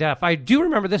 And if I do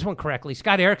remember this one correctly,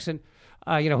 Scott Erickson,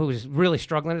 who was really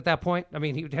struggling at that point. I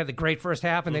mean, he had the great first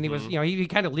half, and then he was, he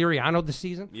kind of Liriano'd the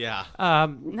season. Yeah.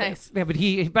 Nice. Yeah, but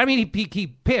he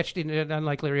pitched,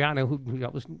 unlike Liriano, who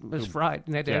was fried.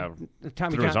 And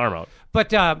threw his arm out.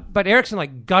 But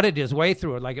Erickson gutted his way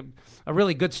through it, a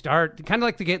really good start. Kind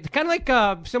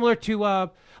of similar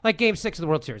to Game 6 of the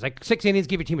World Series. 6 innings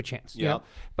give your team a chance. Yeah.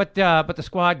 But the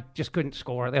squad just couldn't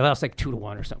score. They lost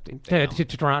 2-1 or something to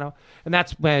Toronto, and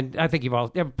that's when I think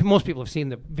most people have seen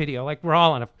the video. We're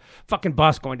all on a fucking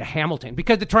bus going to Hamilton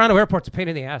because the Toronto airport's a pain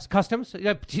in the ass. Customs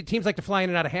teams like to fly in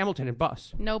and out of Hamilton in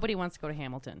bus. Nobody wants to go to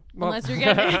Hamilton Well, unless you're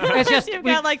getting. You've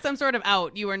got some sort of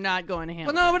out. You are not going to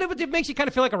Hamilton. Well, no, but it makes you kind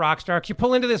of feel like a rock star. 'Cause you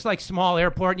pull into this small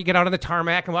airport and you get out on the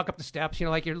tarmac and walk up the steps.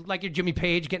 Like you're Jimmy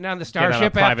Page getting on the Starship. Get on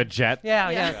a private jet.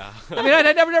 Yeah. I mean,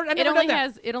 I never done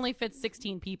that. It only fits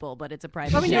 16 people, but it's a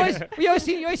private. I mean, you always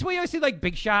see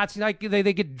big shots.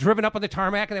 They get driven up on the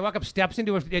tarmac and they walk up steps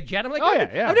into a jet. I'm like,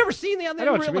 I've never seen that. I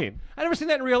know what you mean. I never seen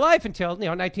that in real life until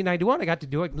 1991. I got to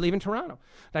do it leaving Toronto.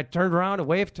 I turned around and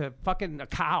waved to fucking a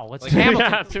cow. It's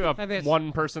Hamilton. To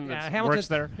one person that works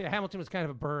there. Yeah, Hamilton was kind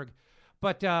of a burg.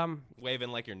 But waving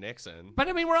like you're Nixon. But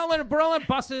I mean, we're all on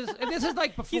buses, and this is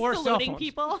before He's cell saluting phones.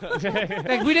 people.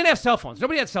 We didn't have cell phones.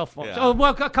 Nobody had cell phones. Yeah. Oh,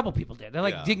 well, a couple people did.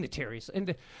 They're dignitaries,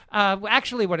 and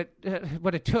actually, what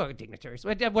it took dignitaries.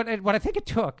 What I think it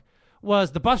took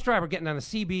was the bus driver getting on the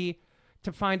CB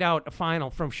to find out a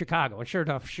final from Chicago, and sure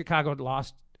enough, Chicago had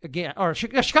lost again, or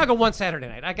Chicago won Saturday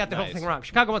night. I got the whole thing wrong.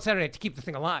 Chicago won Saturday night to keep the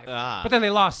thing alive, but then they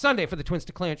lost Sunday for the Twins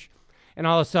to clinch, and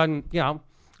all of a sudden,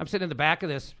 I'm sitting in the back of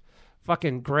this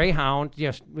fucking Greyhound,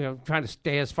 just trying to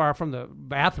stay as far from the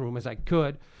bathroom as I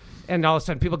could, and all of a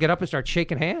sudden people get up and start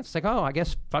shaking hands. It's like, oh, I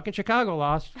guess fucking Chicago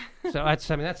lost. So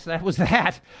that was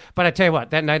that. But I tell you what,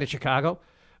 that night in Chicago,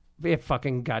 it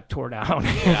fucking got tore down.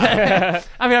 Yeah.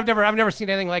 I mean, I've never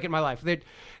seen anything like it in my life.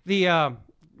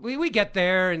 We get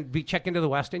there and we check into the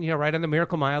Westin, right on the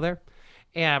Miracle Mile there,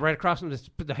 and right across from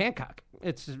the Hancock.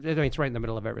 It's right in the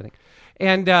middle of everything,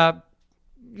 and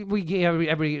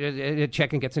every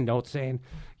check-in gets a note saying,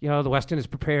 the Westin is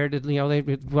prepared.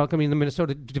 They welcoming the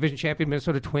Minnesota division champion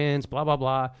Minnesota Twins. Blah blah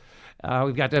blah.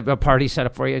 We've got a party set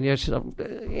up for you,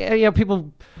 and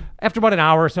people after about an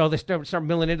hour or so they start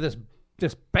milling into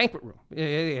this banquet room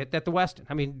at the Westin.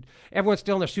 I mean, everyone's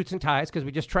still in their suits and ties because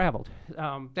we just traveled.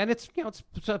 Then it's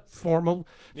a formal.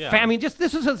 Yeah. I mean, just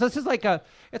this is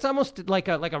it's almost like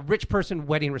a rich person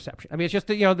wedding reception. I mean, it's just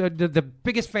the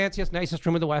biggest, fanciest, nicest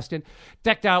room in the Westin,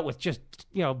 decked out with just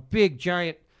big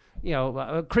giant.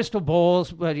 Crystal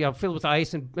bowls, filled with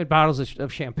ice and bottles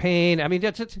of champagne. I mean,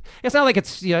 it's not like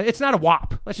it's not a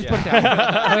wop. Let's just put it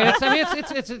that way.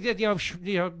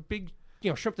 It's big,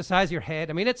 shrimp the size of your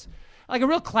head. I mean, it's like a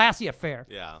real classy affair.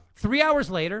 Yeah. 3 hours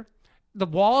later, the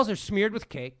walls are smeared with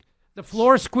cake. The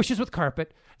floor squishes with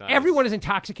carpet. Nice. Everyone is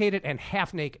intoxicated and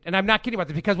half naked. And I'm not kidding about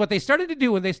this because what they started to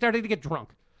do when they started to get drunk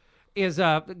is,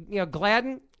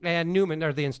 Gladden and Newman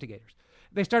are the instigators.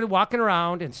 They started walking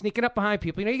around and sneaking up behind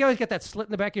people. You always get that slit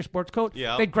in the back of your sports coat.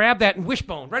 Yeah. They'd grab that and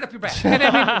wishbone right up your back.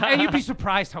 And you'd be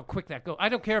surprised how quick that goes. I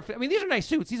don't care these are nice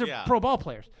suits. These are pro ball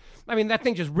players. I mean, that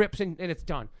thing just rips and it's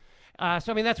done.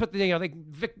 So I mean, that's what they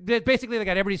basically they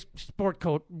got everybody's sport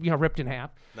coat ripped in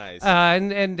half. Nice.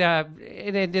 And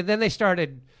then they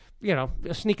started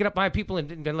sneaking up behind people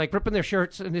and ripping their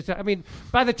shirts. And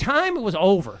by the time it was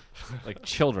over, like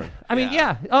children. I mean,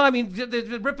 yeah. Oh, I mean,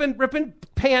 the ripping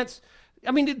pants. I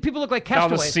mean, people look like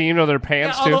castaways. Down the seam of their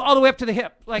pants, too? All the way up to the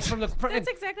hip. From the front. That's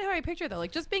exactly how I picture it, though.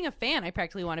 Just being a fan, I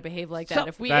practically want to behave like that.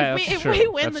 If we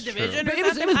win the division or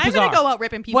something, I'm going to go out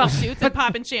ripping people's suits and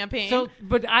popping champagne.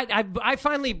 But I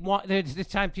finally want... It's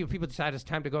time people decide it's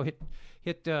time to go hit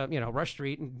Rush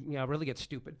Street and really get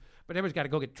stupid. But everyone's got to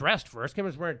go get dressed first.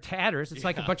 Everyone's wearing tatters. It's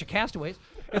like a bunch of castaways.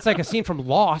 It's like a scene from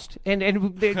Lost. And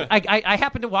I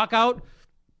happened to walk out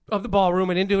of the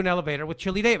ballroom and into an elevator with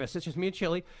Chili Davis. It's just me and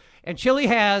Chili. And Chili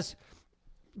has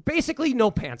basically no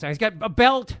pants on. He's got a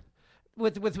belt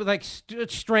with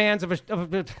strands of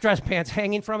dress pants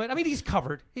hanging from it. I mean, he's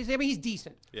covered. He's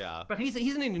decent. Yeah. But he's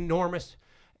an enormous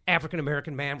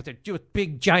African-American man with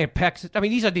big, giant pecs. I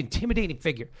mean, he's an intimidating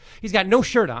figure. He's got no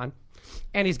shirt on,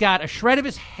 and he's got a shred of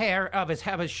his hair, of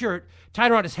his shirt,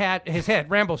 tied around his head,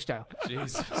 Rambo style.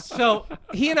 Jesus. So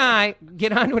he and I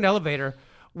get onto an elevator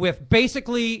with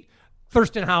basically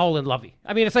Thurston Howell and Lovey.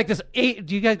 I mean, it's like this. Do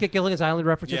you guys get Gilligan's Island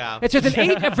references? Yeah. It's just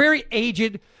a very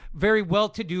aged, very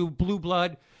well-to-do blue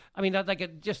blood. I mean,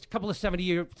 just a couple of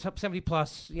 70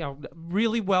 plus,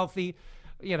 really wealthy,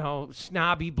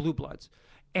 snobby blue bloods.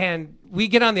 And we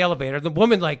get on the elevator. The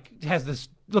woman has this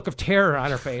look of terror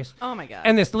on her face. Oh my God!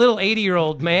 And this little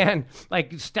 80-year-old man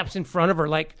steps in front of her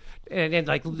and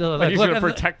he's gonna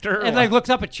protect her, and looks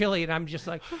up at Chili, and I'm just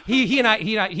like he and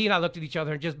I looked at each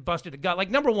other and just busted a gut.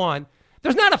 Number one,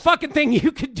 there's not a fucking thing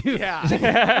you could do.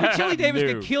 Yeah. Chili Davis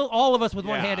could kill all of us with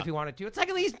one hand if he wanted to.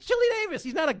 Secondly, he's Chili Davis.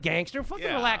 He's not a gangster. Fucking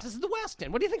relax. This is the West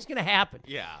End. What do you think's going to happen?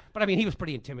 Yeah. But I mean, he was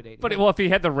pretty intimidating. But if he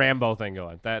had the Rambo thing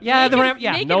going, Naked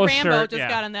no Rambo shirt, just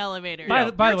got on the elevator. By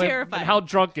the way, terrified. How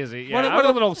drunk is he? Yeah, I'm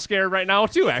a little scared right now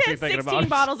too. Actually, had thinking 16 about it.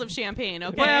 bottles of champagne.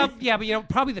 Okay. Well, yeah, but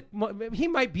probably he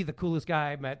might be the coolest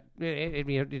guy I met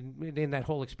in that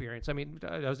whole experience. I mean,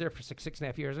 I was there for six and a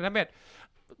half years, and I met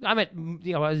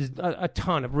a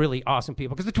ton of really awesome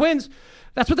people because the Twins,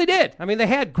 that's what they did. I mean, they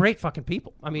had great fucking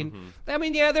people. I mean,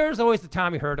 there was always the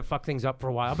Tommy Herd to fuck things up for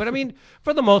a while, but I mean,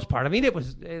 for the most part, I mean, it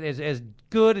was as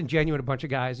good and genuine a bunch of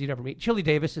guys you'd ever meet. Chili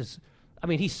Davis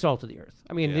he's salt of the earth.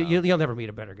 I mean, you'll never meet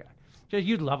a better guy.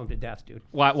 You'd love him to death, dude.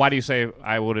 Why do you say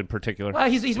I would in particular? Well,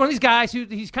 he's one of these guys who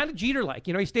he's kind of Jeter-like.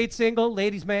 He stayed single,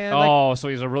 ladies' man. So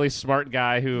he's a really smart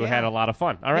guy who had a lot of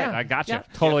fun. All right, I got you.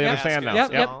 Totally understand now.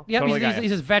 Yep. Totally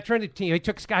he's a veteran. He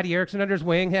took Scotty Erickson under his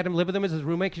wing, had him live with him as his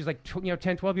roommate. She's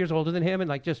 10, 12 years older than him,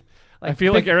 and I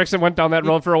feel like Erickson went down that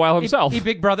road for a while himself. He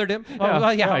big brothered him. He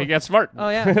got smart. Oh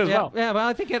yeah, as well. Yeah. Well,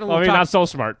 I think he had a little. Well, talk. Not so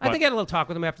smart. I think he had a little talk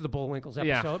with him after the Bullwinkles episode.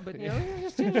 Yeah. But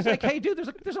just like, hey, dude,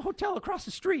 there's a hotel across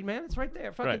the street, man. It's right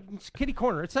there. Fucking It's kitty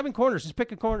corner. It's 7 corners. Just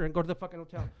pick a corner and go to the fucking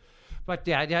hotel. But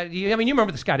you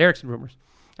remember the Scott Erickson rumors.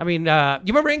 I mean, you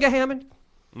remember Inga Hammond?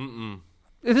 Mm-mm.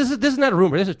 This is not a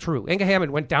rumor. This is true. Inga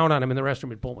Hammond went down on him in the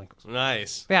restroom at Bullwinkles.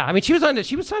 Nice. Yeah, I mean, she was on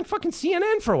fucking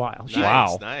CNN for a while.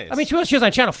 Wow. Nice. I mean, she was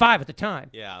on Channel 5 at the time.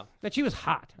 Yeah. But she was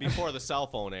hot. Before the cell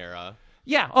phone era.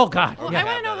 Yeah. Oh God. Well, I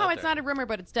want to know how it's not a rumor,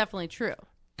 but it's definitely true.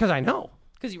 Because I know.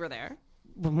 Because you were there.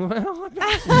 Well,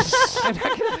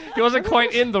 he wasn't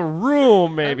quite in the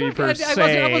room, maybe, per se.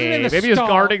 I wasn't in the maybe he was stall.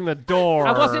 guarding the door.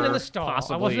 I wasn't in the stall.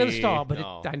 Possibly. I wasn't in the stall, but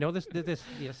No. I know this.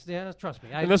 Yes, trust me.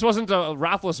 And this wasn't a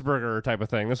Roethlisberger type of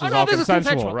thing. This was no, all this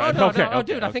consensual, is right? Oh, no, okay, no, okay,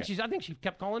 dude, okay. I think she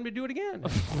kept calling me to do it again.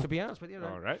 To be honest with you.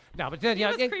 All right. No, but He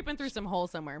was creeping through some hole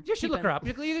somewhere. you should look her up.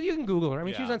 You can Google her. I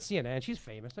mean, she was Yeah. on CNN. She's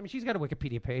famous. I mean, she's got a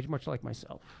Wikipedia page, much like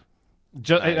myself.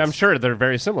 I'm sure they're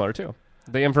very similar too.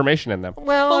 The information in them.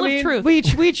 Well, Full I of mean, truth.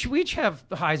 we each have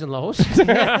the highs and lows. That's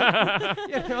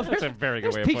a very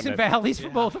good way of peaks putting and it. valleys for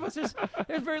both of us. There's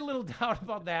very little doubt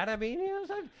about that. I mean,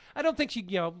 I don't think she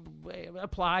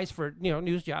applies for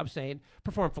news jobs saying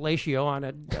perform fellatio on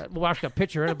a washed up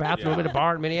pitcher in a bathroom in a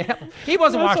bar in Minneapolis. He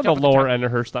wasn't That's washed on up. the at lower time. end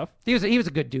of her stuff. He was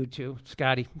a good dude too,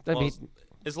 Scotty. I Well, mean,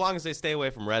 as long as they stay away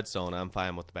from Redstone, I'm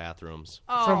fine with the bathrooms.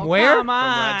 Oh, From where? Come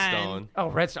on. From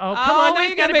Redstone. Redstone. Oh, come on! Now we've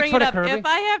you gotta gotta make bring fun it of up. Kirby. If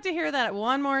I have to hear that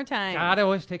one more time. Gotta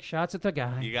always take shots at the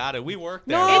guy. You got it. We worked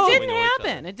there. No. so It we didn't know each other.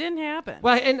 happen. It didn't happen.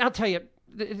 Well, and I'll tell you,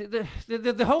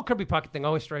 the whole Kirby Puckett thing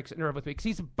always strikes a nerve with me because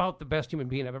he's about the best human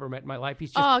being I've ever met in my life.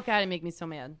 He's just. Oh God, it make me so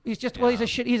mad. He's just he's a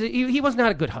shit. He was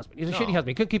not a good husband. He's a shitty husband.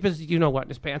 He couldn't keep his what in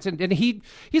his pants, and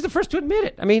he's the first to admit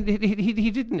it. I mean, he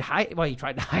didn't hide. Well, he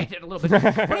tried to hide it a little bit.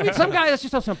 But I mean, some guys. That's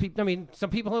just how some people. I mean, some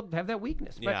people have that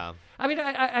weakness. But, Yeah. I mean,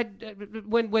 I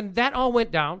when that all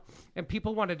went down, and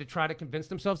people wanted to try to convince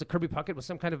themselves that Kirby Puckett was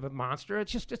some kind of a monster,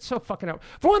 it's so fucking out.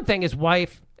 For one thing, his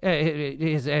wife,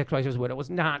 his ex-wife, his widow, was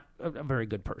not a very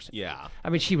good person. Yeah.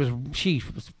 I mean, she was.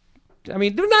 I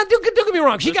mean, don't get me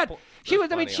wrong. She There's got. She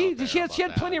was. I mean, plenty out there she had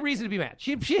about plenty that. of reason to be mad.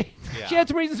 She had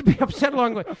some reasons to be upset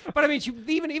along the way. But I mean,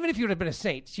 even if you would have been a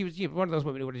saint, she was one of those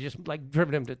women who would have just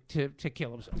driven him to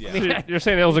kill himself. Yeah. I mean, You're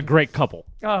saying it was a great couple.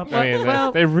 well,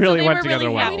 They really they went were together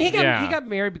really well. happy. he yeah. got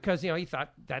married because he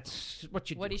thought that's what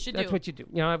you do. What he should That's do. what you do.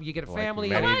 You get a Like family.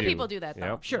 many A lot of do. people do that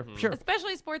though. Yep. Sure.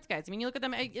 Especially sports guys. I mean, you look at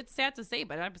them. It's sad to say,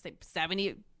 but I have to say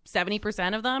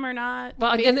 70% of them are not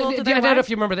Well, and faithful to I their don't know wives. if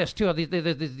you remember this too.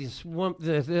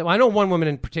 I know one woman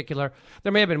in particular.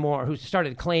 There may have been more who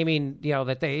started claiming,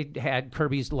 that they had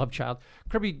Kirby's love child.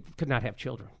 Kirby could not have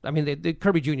children. I mean,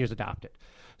 Kirby Jr.'s adopted.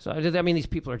 So I mean, these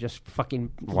people are just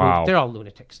fucking. Wow. They're all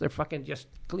lunatics. They're fucking just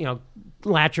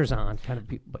latchers on kind of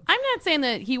people. But I'm not saying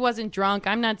that he wasn't drunk.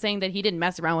 I'm not saying that he didn't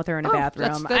mess around with her in a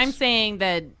bathroom. that's- I'm saying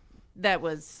that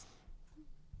was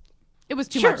It was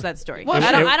too much, that story. Well,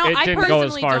 I didn't go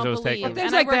as personally far as don't it was believe, taken.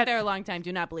 and like I worked that- there a long time,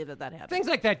 do not believe that happened. Things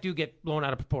like that do get blown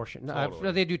out of proportion.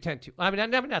 They do tend to. I mean,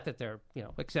 not that they're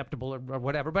acceptable or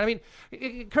whatever, but I mean,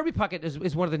 Kirby Puckett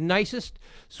is one of the nicest,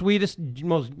 sweetest,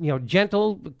 most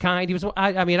gentle, kind. He was.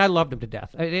 I loved him to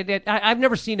death. I've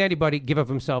never seen anybody give of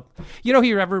himself.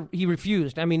 He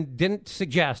refused. I mean, didn't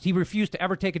suggest. He refused to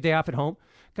ever take a day off at home.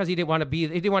 Because he didn't want to be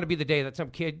the day that some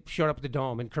kid showed up at the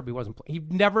Dome and Kirby wasn't playing.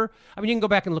 He never. I mean, you can go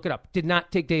back and look it up. Did not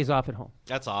take days off at home.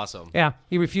 That's awesome. Yeah,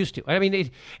 he refused to. I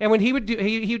mean, and when he would do,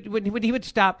 when he would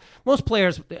stop. Most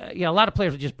players, a lot of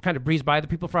players would just kind of breeze by the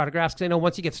people for autographs because they know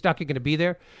once you get stuck, you're going to be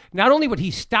there. Not only would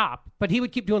he stop, but he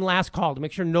would keep doing last call to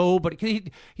make sure nobody. Cause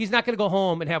he's not going to go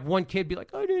home and have one kid be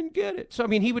like, I didn't get it. So I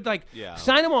mean, he would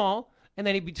sign them all. And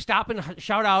then he'd stop and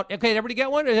shout out, okay, did everybody get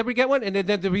one? Did everybody get one? And then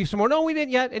there'd be some more, no, we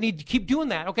didn't yet. And he'd keep doing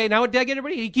that. Okay, now did I get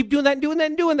everybody? He'd keep doing that and doing that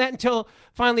and doing that until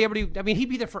finally everybody, I mean, he'd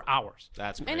be there for hours.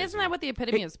 That's crazy. And isn't that what the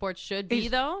epitome of sports should be,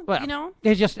 though? Well,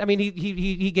 it's just, I mean,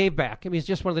 he gave back. I mean, he's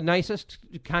just one of the nicest,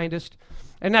 kindest,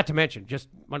 and not to mention, just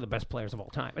one of the best players of all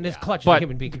time. And his clutch as a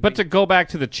human being. But to go back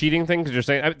to the cheating thing, because you're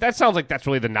saying, that sounds like that's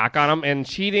really the knock on him. And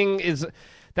cheating is...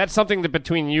 That's something that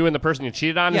between you and the person you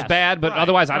cheated on is bad, but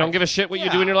otherwise I don't give a shit what you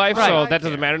do in your life, so that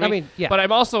doesn't matter to me. I mean, But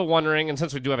I'm also wondering, and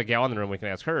since we do have a gal in the room, we can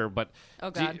ask her, but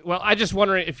I just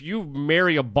wondering if you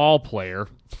marry a ball player,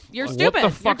 you're stupid. What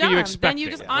the fuck you're are you dumb. expecting? Then you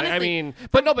just honestly, I mean,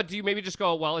 but do you maybe just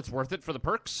go, well, it's worth it for the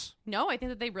perks? No, I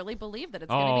think that they really believe that it's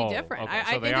going to be different. Okay, I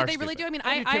think that they really do. I mean,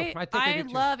 I do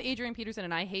love Adrian Peterson,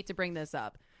 and I hate to bring this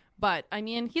up. But, I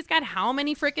mean, he's got how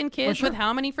many freaking kids with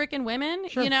how many freaking women?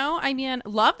 Sure. I mean,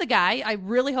 love the guy. I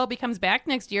really hope he comes back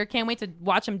next year. Can't wait to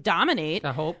watch him dominate.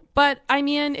 I hope. But, I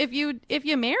mean, if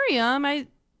you marry him,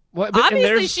 Well,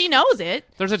 obviously she knows it.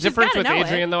 There's a difference with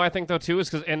Adrian, though, I think, though, too, is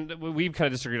because, and we've kind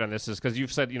of disagreed on this, is because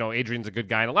you've said, Adrian's a good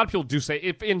guy, and a lot of people do say,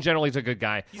 if in general he's a good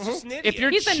guy. He's just an idiot. If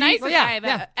you're He's the nicest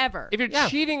guy ever. If you're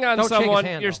cheating on Don't shake his someone,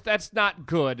 hand, that's not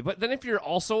good. But then if you're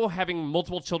also having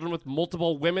multiple children with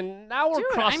multiple women, now we're Dude,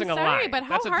 crossing I'm a sorry, line. but how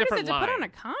That's hard a is different it to line. put on a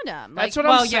condom? That's Like,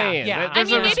 what I'm saying. yeah.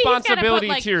 There's I mean, a maybe he's gotta responsibility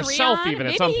put, like, to yourself 3 on. even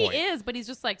Maybe at some point. he is, but he's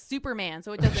just like Superman,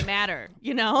 so it doesn't matter.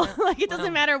 Like it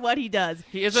doesn't matter what he does.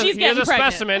 He is She's a getting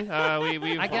pregnant. specimen.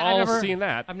 We've all seen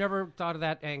that. I've never thought of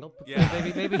that angle. Yeah.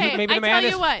 Maybe Hey, the I man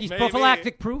tell you what. he's Maybe.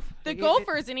 prophylactic proof. The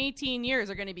Gophers in 18 years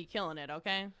are going to be killing it,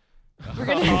 okay? We're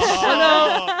going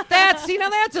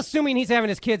That's assuming he's having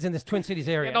his kids in this Twin Cities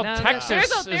area. No, Texas There's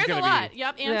is a gonna lot. be.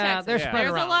 Yep, and Yeah, Texas. they're spread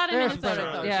There's around. a lot in They're Minnesota, spread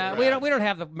though. around. Yeah, Sure. we don't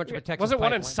have much of a Texas. Was it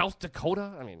one in pipeline. South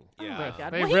Dakota? I mean, Yeah.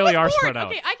 God. they Well, he really was are bored. spread out.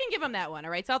 Okay, I can give him that one,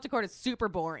 all right? South Dakota is super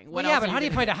boring. What Well, yeah, else but are how do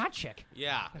you gonna find a hot chick?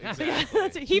 Yeah. do?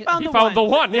 Exactly. He found He the found one. the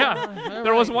one, yeah.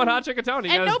 There was one hot chick in town. He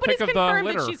And got his nobody's pick of the confirmed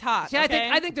litter. that she's hot. See, okay?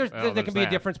 I think there can there's be a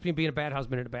that. difference between being a bad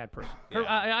husband and a bad person.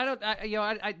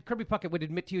 Yeah. Kirby Puckett would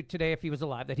admit to you today if he was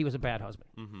alive that he was a bad husband.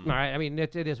 All right, I mean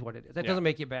it is what it is. That doesn't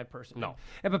make you a bad person. No.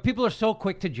 But people are so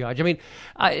quick to judge. I mean,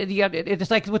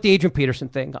 it's like with the Adrian Peterson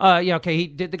thing.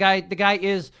 The guy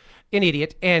is an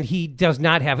idiot, and he does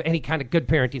not have any kind of good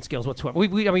parenting skills whatsoever.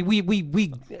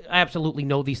 We absolutely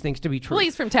know these things to be true. Well,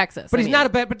 he's from Texas. But he's not a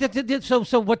bad. But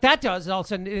so what that does is all of a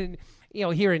sudden,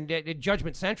 here in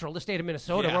Judgment Central, the state of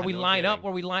Minnesota, Yeah, where we no line kidding. up,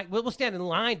 we'll stand in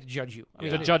line to judge you. I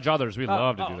mean, To judge others, we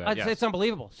love to do that. Yes. It's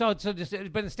unbelievable. But in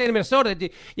the state of Minnesota,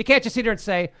 you can't just sit there and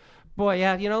say, boy,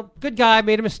 yeah, good guy,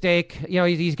 made a mistake.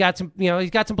 He's got some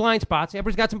blind spots.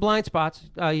 Everybody's got some blind spots.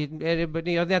 But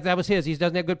that was his. He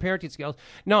doesn't have good parenting skills.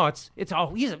 No, it's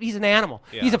all he's an animal.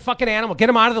 Yeah. He's a fucking animal. Get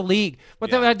him out of the league.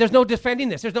 But there's no defending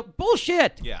this. There's no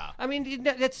bullshit. Yeah. I mean,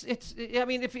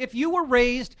 if you were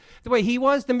raised the way he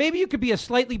was, then maybe you could be a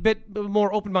slightly bit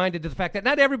more open-minded to the fact that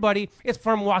not everybody is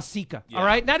from Wasika. Yeah. All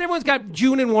right, not everyone's got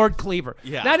June and Ward Cleaver.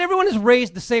 Yeah. Not everyone is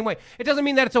raised the same way. It doesn't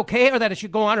mean that it's okay or that it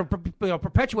should go on or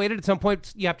perpetuate it. At some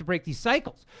point, you have to break these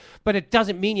cycles. But it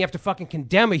doesn't mean you have to fucking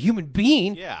condemn a human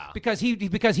being because he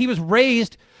was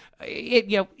raised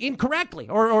incorrectly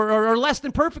or less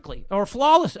than perfectly or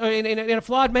flawless in a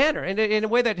flawed manner in a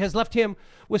way that has left him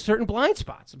with certain blind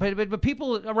spots. But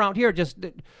people around here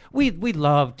we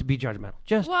love to be judgmental.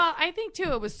 Well, I think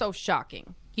too it was so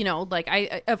shocking.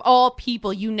 Like of all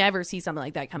people, you never see something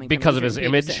like that coming Because from of his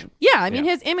Adrian Peterson. image? Yeah, I mean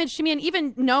his image to me, and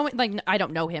even I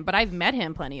don't know him, but I've met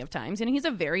him plenty of times, and he's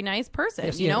a very nice person.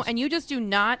 Yes, he is. And you just do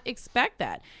not expect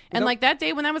that. And like that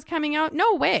day when that was coming out,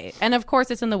 no way. And of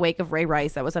course, it's in the wake of Ray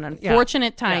Rice. That was an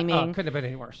unfortunate timing. Yeah. Couldn't have been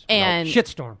any worse. And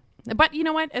shitstorm. But you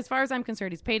know what? As far as I'm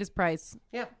concerned, he's paid his price.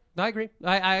 Yeah, I agree.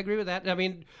 I agree with that. I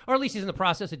mean, or at least he's in the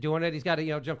process of doing it. He's got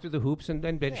to jump through the hoops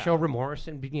and show remorse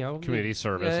and Community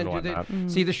service and whatnot.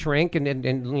 See the shrink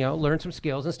and learn some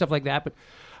skills and stuff like that. But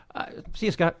see,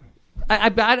 Scott, I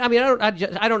mean,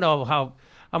 I don't know how.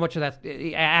 how much of that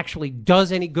actually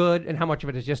does any good, and how much of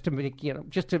it is just to make,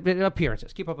 just to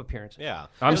appearances, keep up appearances. Yeah.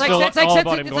 I'm still all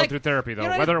about him going through therapy,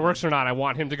 though. Whether it works or not, I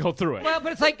want him to go through it. Well,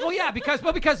 but it's like,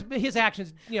 because his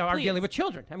actions, are dealing with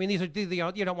children. I mean, these are,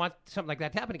 you don't want something like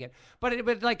that to happen again.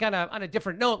 But like on a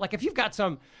different note, like if you've got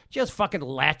some just fucking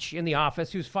lech in the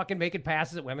office who's fucking making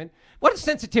passes at women, what is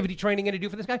sensitivity training going to do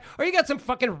for this guy? Or you got some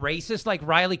fucking racist like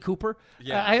Riley Cooper.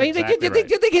 Yeah, I mean, exactly do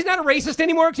you think he's not a racist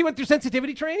anymore because he went through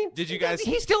sensitivity training? Did you guys?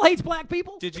 He still hates black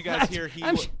people. Did you guys hear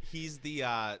he's the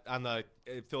on the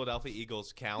Philadelphia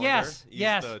Eagles calendar?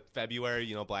 Yes. The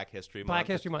February, Black History Month. Black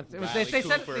History Month. They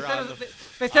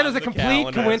said it was a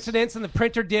complete coincidence, and the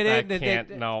printer did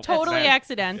it. Totally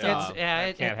accidental.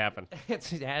 That can't happen.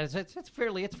 It's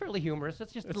fairly humorous.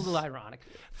 It's just a little ironic.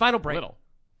 Final break.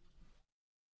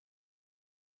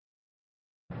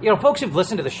 Folks who've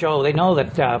listened to the show, they know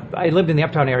that I lived in the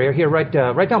Uptown area here, right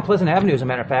down Pleasant Avenue, as a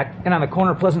matter of fact, and on the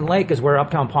corner of Pleasant Lake is where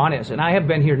Uptown Pond is. And I have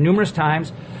been here numerous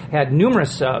times, had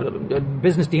numerous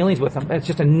business dealings with them. It's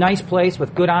just a nice place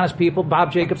with good, honest people.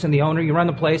 Bob Jacobson, the owner, you run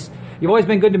the place. You've always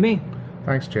been good to me.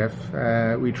 Thanks, Jeff.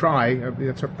 We try.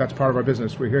 That's part of our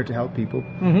business. We're here to help people,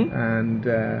 and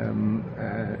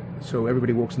so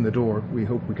everybody walks in the door. We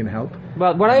hope we can help.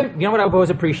 Well, what I've always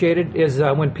appreciated is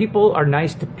when people are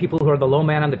nice to people who are the low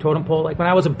man on the totem pole. Like when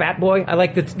I was a bat boy, I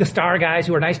liked the star guys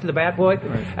who were nice to the bat boy.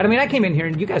 Right. And I mean, I came in here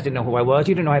and you guys didn't know who I was.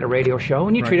 You didn't know I had a radio show,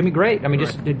 and you treated me great. I mean,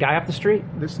 just a guy off the street.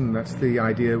 Listen, that's the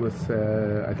idea with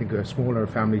I think a smaller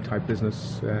family type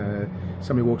business.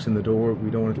 Somebody walks in the door, we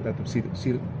don't want to let them see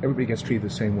everybody gets treated the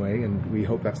same way, and we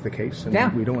hope that's the case.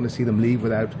 And we don't want to see them leave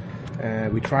without.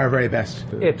 We try our very best.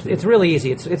 It's really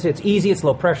easy. It's easy. It's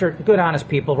low pressure. Good, honest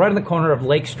people. Right on the corner of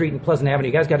Lake Street and Pleasant Avenue.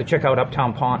 You guys got to check out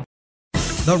Uptown Pond.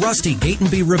 The Rusty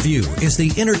Gatenby Review is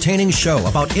the entertaining show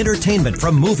about entertainment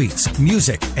from movies,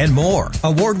 music, and more.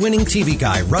 Award-winning TV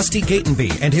guy Rusty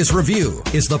Gatenby and his review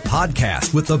is the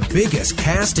podcast with the biggest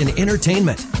cast in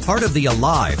entertainment, part of the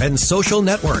Alive and Social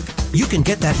Network. You can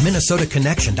get that Minnesota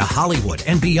connection to Hollywood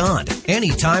and beyond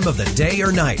any time of the day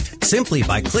or night simply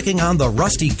by clicking on the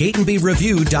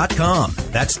RustyGatenbyReview.com.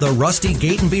 That's the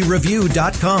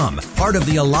RustyGatenbyReview.com, part of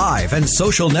the Alive and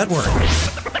Social Network.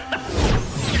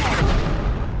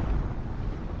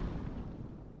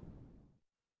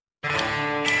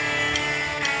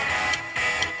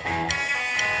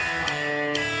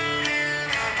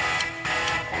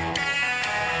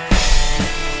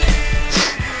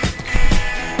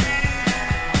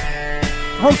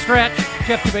 Home stretch,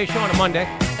 Jeff Dubay Show on a Monday.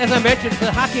 As I mentioned,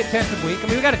 the hockey intensive week. I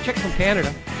mean, we got a chick from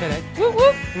Canada today. Whoop,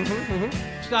 whoop.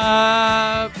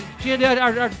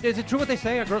 Is it true what they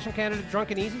say? Are girls from Canada drunk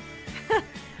and easy?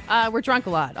 We're drunk a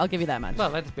lot. I'll give you that much.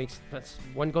 Well, that's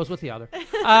one goes with the other.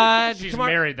 She's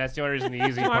married. That's the only reason the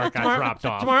easy part got dropped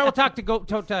off. Tomorrow we'll talk to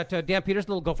Dan Peters, a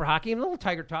little Gopher hockey, and a little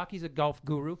Tiger talk. He's a golf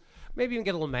guru. Maybe even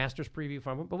get a little Masters preview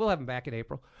from him, but we'll have him back in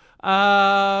April.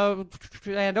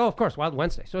 And, of course, Wild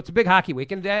Wednesday. So it's a big hockey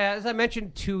week. And as I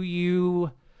mentioned to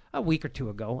you a week or two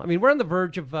ago, I mean, we're on the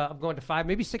verge of going to 5,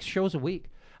 maybe 6 shows a week.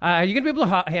 Are you going to be able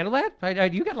to handle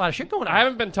that? You got a lot of shit going on. I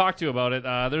haven't been talked to about it.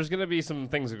 There's going to be some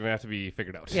things that are going to have to be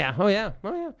figured out. Yeah. Oh, yeah.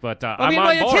 But I'm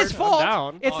on board. It's his fault. I'm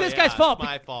down. It's this guy's fault. It's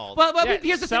my fault. Well,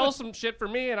 here's the sell thing. some shit for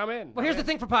me, and I'm in. Well, here's the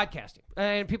thing for podcasting.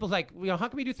 And people's like, how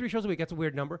come you do 3 shows a week? That's a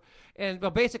weird number. And,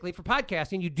 well, basically, for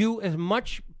podcasting, you do as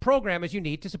much program as you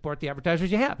need to support the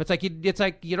advertisers you have. It's like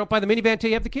you don't buy the minivan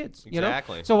until you have the kids.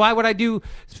 Exactly. You know? So why would I do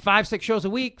 5, 6 shows a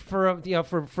week for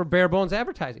bare bones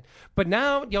advertising? But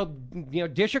now,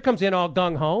 Disher comes in all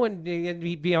gung ho, and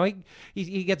he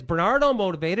gets Bernard all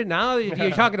motivated. Now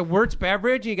you're talking to Wirtz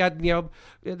Beverage. You got you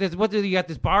got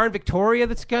this bar in Victoria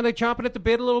that's kind of chomping at the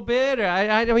bit a little bit.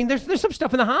 I mean, there's some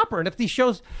stuff in the hopper. And if these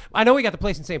shows, I know we got the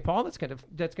place in St. Paul that's gonna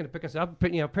pick us up.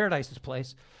 Paradise's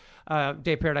place.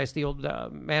 Dave Paradise, the old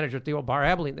manager at the old bar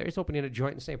Abilene, there, he's opening a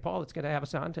joint in St. Paul that's going to have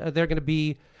us on. They're going to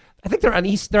be, I think they're on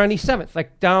East 7th,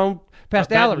 like down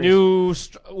past Allery's.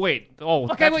 That's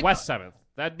West 7th.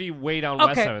 That'd be way down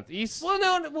West 7th. East. Well,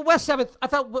 no, West 7th. I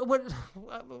thought.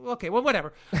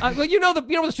 Whatever. Well, you know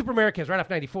where the Super America is, right off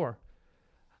 94.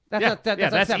 That's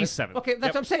East 7th. Okay,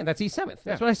 that's what I'm saying. That's East 7th.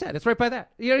 That's what I said. It's right by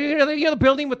that. You know the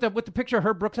building with the picture of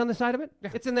Herb Brooks on the side of it? Yeah.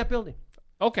 It's in that building.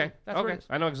 Okay. That's where it is.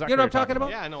 I know exactly. You know what I'm talking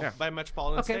about? Yeah, I know. By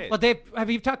Metropolitan State. Well, Dave,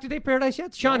 have you talked to Dave Paradise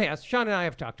yet? Sean has. Sean and I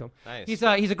have talked to him. Nice.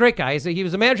 He's a great guy. He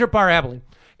was a manager at Bar Abilene.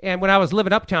 And when I was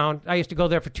living uptown, I used to go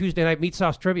there for Tuesday night meat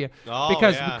sauce trivia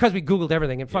because we Googled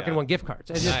everything and fucking won gift cards.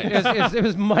 It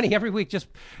was money every week. Just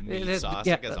meat sauce.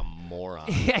 That guy's a moron.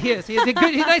 Yeah, he is. He's a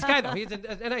nice guy though. He's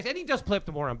nice, and he does play up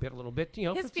the moron bit a little bit.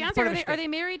 His fiance, are they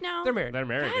married now? They're married. They're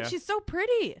married. God, she's so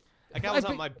pretty. That guy was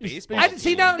on my baseball I see.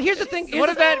 team. Now, here's the thing. What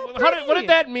did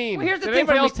that mean? Well, here's the did thing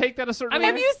anybody for else me. take that a certain way?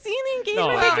 Have you seen the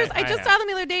engagement No, pictures? I just saw them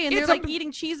the other day, and It's they're a- like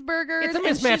eating cheeseburgers. it's a and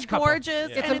mismatched she's couple.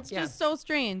 gorgeous, Yeah. and it's just so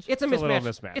strange. It's a little mismatch.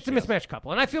 mismatch, It's a yes. mismatched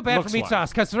couple, and I feel bad for Meat Looks-wise. Sauce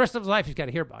because the rest of his life he's got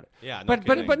to hear about it. Yeah, no but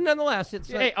kidding. nonetheless, it's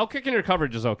Hey, kicking your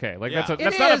coverage is okay. Like Yeah. that's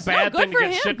It not is. a bad No, thing good to for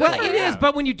get him. shit well, for. it Yeah. is.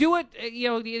 But when you do it,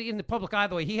 in the public eye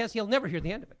the way he has, he'll never hear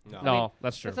the end of it. No,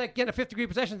 that's true. It's like getting a fifth degree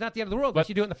possession is not the end of the world, but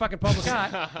you do it in the fucking public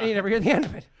eye, and you never hear the end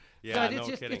of it. Yeah, so no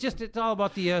kidding. it's all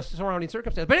about the surrounding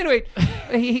circumstance. But anyway,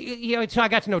 so I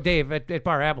got to know Dave at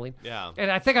Bar Abilene. Yeah. And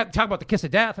I think I talked about the kiss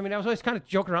of death. I mean, I was always kind of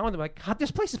joking around with him, like, God,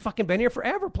 this place has fucking been here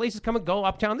forever. Places come and go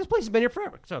uptown. This place has been here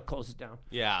forever. So it closes down.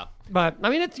 Yeah. But I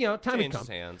mean, it's time has Changes come.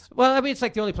 hands. Well, I mean, it's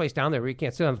like the only place down there where you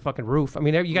can't sit on the fucking roof. I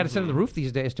mean, you got to sit on the roof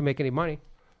these days to make any money.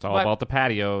 It's all about the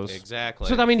patios. Exactly.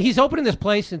 So I mean, he's opening this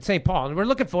place in St. Paul, and we're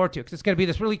looking forward to it because it's going to be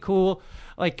this really cool,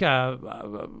 like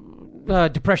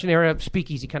Depression era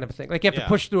speakeasy kind of a thing. Like you have to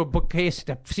push through a bookcase,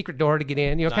 a secret door to get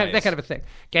in. Kind of, that kind of a thing.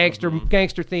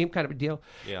 Gangster theme kind of a deal.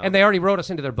 Yeah. And they already wrote us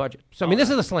into their budget. So I mean, this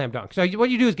is a slam dunk. So what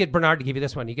you do is get Bernard to give you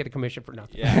this one. You get a commission for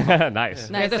nothing. Yeah. Nice.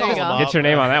 Nice. that's There you all go. Get your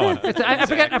name on that one. I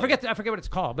forget what it's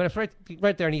called, but it's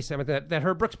right there in East 7th, that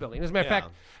Herb Brooks building. As a matter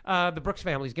of fact, the Brooks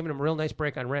family's giving him a real nice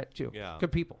break on rent too. Yeah.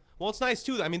 Good people. Well, it's nice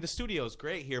too. I mean, the studio is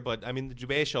great here, but I mean, the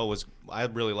Dubay show I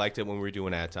really liked it when we were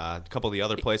doing at a couple of the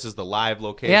other places, the live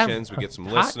locations. We get some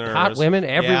listeners, hot women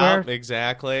everywhere. Yeah,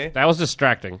 exactly. That was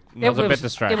distracting. That was a bit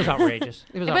distracting. It was outrageous.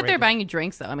 It was I bet they're outrageous. buying you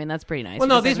drinks, though. I mean, that's pretty nice. Well,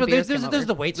 no, because this having beers is come the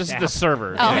over. wait This is staff. the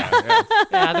server. Oh.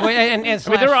 Yeah. The way, and I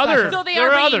mean, there are other. So they there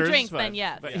are are bringing others, drinks, but, then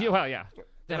yes. But, well, yeah.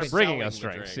 They're They're bringing us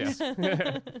selling the drinks. drinks.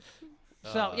 Yes.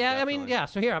 So yeah, I mean, definitely. yeah.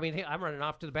 So here, I mean, I'm running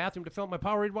off to the bathroom to fill my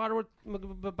Powerade water with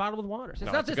a bottle with water. It's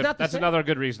No, not. it's It's good- not the that's same. another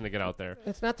good reason to get out there.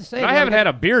 It's not the same. I haven't had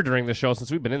a beer during the show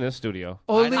since we've been in this studio.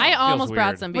 I almost Feels brought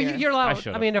weird. some Well, beer. you're I allowed.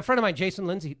 should've. I mean, a friend of mine, Jason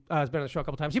Lindsay, has been on the show a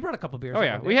couple times. He brought a couple beers. Oh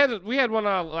yeah, over. we had one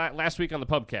last week on the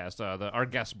pubcast. Our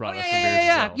guest brought us some beers.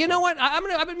 Yeah. as well. You know what?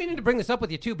 I've been meaning to bring this up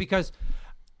with you too because,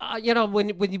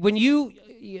 when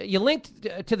you linked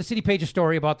to the City Pages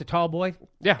story about the tall boy.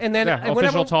 Yeah, And then yeah, whenever-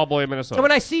 official tall boy in Minnesota. So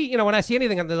when I see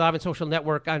anything on the Live and Social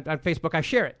Network on Facebook, I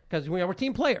share it because we're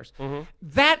team players. Mm-hmm.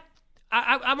 That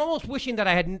I'm almost wishing that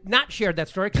I had not shared that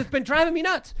story because it's been driving me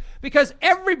nuts because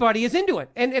everybody is into it,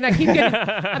 and I keep getting.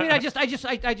 I mean, I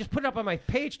just put it up on my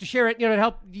page to share it, to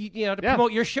help to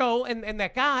promote your show and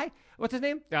that guy. What's his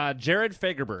name? Jared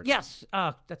Fagerberg. Yes,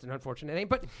 that's an unfortunate name,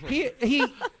 but he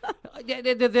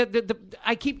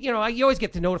I keep you always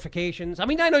get the notifications. I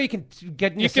mean, I know you can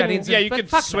get in the settings. You but can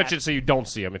fuck switch that. it so you don't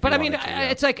see them. But I mean,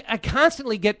 it's like I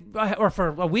constantly get, or for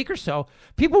a week or so,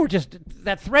 people were just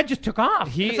that thread just took off.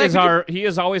 He It's like he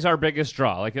is always our biggest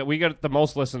draw. Like we get the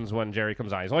most listens when Jerry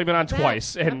comes on. He's only been on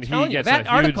twice, I'm and he telling you, gets that a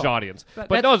article- huge audience. but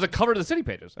But that- no, it's the cover of the City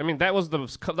Pages. I mean, that was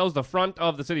the front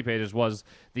of the City Pages was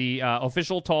the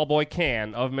official tall boy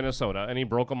can of Minnesota, and he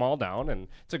broke them all down, and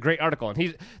it's a great article.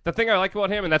 And the thing I like about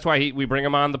him, and that's why we bring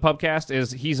him on the pubcast,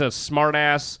 is he's a smart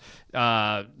ass,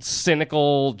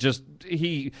 cynical.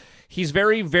 He's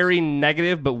very, very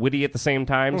negative but witty at the same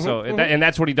time. And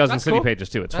that's what he does That's in City cool. Pages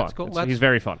too. It's That's fun. cool. He's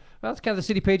very fun. Well, that's kind of the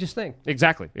City Pages thing.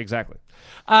 Exactly.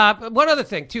 One other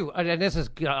thing too, and this is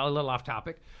a little off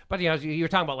topic, but you were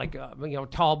talking about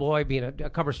like tall boy being a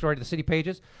cover story to the City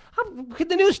Pages. Could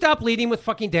the news stop leading with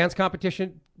fucking dance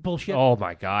competition bullshit? Oh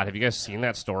my God! Have you guys seen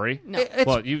that story? No.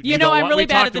 Well, You don't know, wa- I'm really we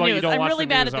bad talked at the about you news. don't I'm watch really the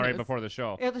bad news at the already news. before the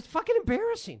show. It's fucking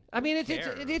embarrassing. I mean,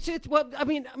 it's well. I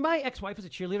mean, my ex-wife is a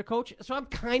cheerleader coach, so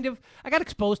I got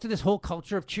exposed to this whole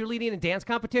culture of cheerleading and dance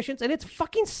competitions, and it's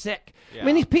fucking sick. I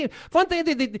mean, these people. Fun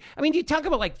thing. I mean, you talk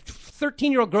about like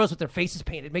 13-year-old girls with their faces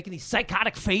painted, making these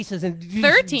psychotic faces and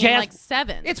 13, jazz. like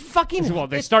 7. It's fucking. Well,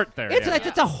 they start there, yeah.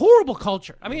 It's a horrible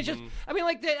culture. I mean, it's just. I mean,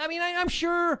 I'm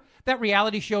sure that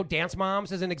reality show Dance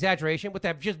Moms is an exaggeration with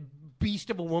that just beast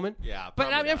of a woman. Yeah, but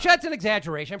probably I'm not. sure it's an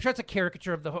exaggeration. I'm sure it's a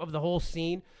caricature of the whole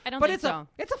scene. I don't but think it's so.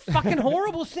 it's a fucking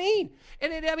horrible scene.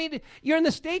 And I mean, you're in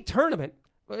the state tournament,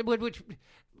 which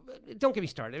don't get me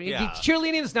started. I mean, Yeah.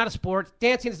 cheerleading is not a sport.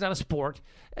 Dancing is not a sport.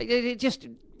 It just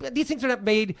these things are not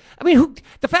made. I mean,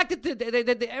 the fact that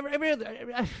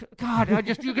God,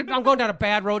 I'm going down a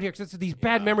bad road here because these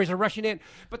bad memories are rushing in.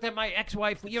 But then my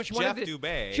ex-wife, she Jeff wanted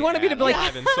Dubay. she wanted me to be like,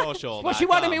 Live and Social. well, she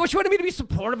wanted me to be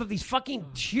supportive of these fucking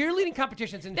cheerleading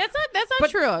competitions. And That's not but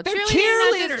true. they're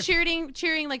Cheerleading is just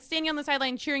cheering, like standing on the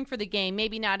sideline, cheering for the game.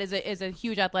 Maybe not as a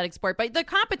huge athletic sport, but the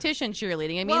competition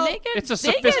cheerleading. I mean, Well, they get It's a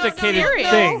they get sophisticated serious.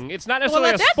 thing. It's not necessarily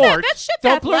a That's sport. That shit's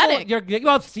Don't blur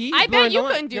athletic. see, I you're bet blurring the you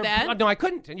line. couldn't do You're- that. No, I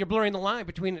couldn't. And you're blurring the line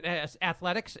between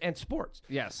athletics and sports.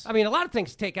 Yes. I mean, a lot of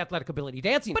things take athletic ability.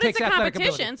 Dancing But takes it's a athletic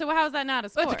competition, ability. so how is that not a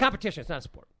sport? Well, it's a competition. It's not a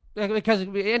sport. Because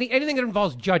anything that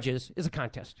involves judges is a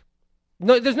contest.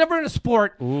 No, there's never in a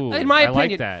sport, Ooh, in my I like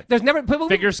opinion. that. There's never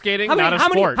Figure skating, not a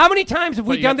sport. How many times have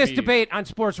we But you done have this to- debate on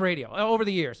sports radio over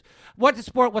the years? What's a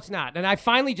sport? What's not? And I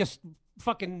finally just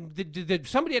fucking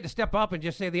somebody had to step up and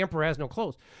just say the emperor has no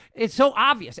clothes. It's so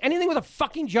obvious. Anything with a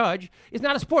fucking judge is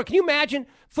not a sport. Can you imagine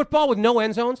football with no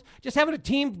end zones? Just having a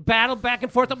team battle back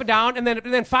and forth, up and down, and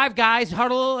then 5 guys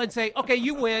huddle and say, "Okay,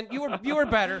 you win. You were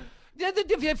better."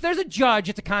 If there's a judge,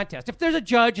 it's a contest. If there's a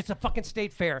judge, it's a fucking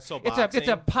state fair. So it's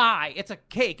a pie. It's a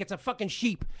cake. It's a fucking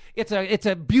sheep. It's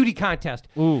a beauty contest.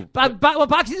 Ooh. But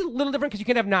boxing is a little different because you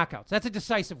can have knockouts. That's a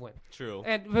decisive win. True.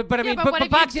 But I mean, but what if you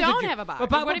boxing don't have a box?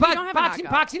 But What if you don't have a boxing,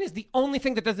 knockout? boxing is the only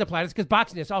thing that doesn't apply. It's because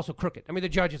boxing is also crooked. I mean, the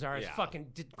judges are Yeah. fucking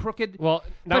crooked. Well,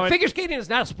 but figure skating is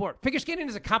not a sport. Figure skating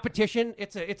is a competition.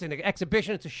 It's an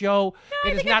exhibition. It's a show. I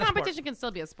It is think not a a sport. competition can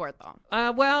still be a sport, though.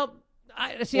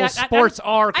 Sports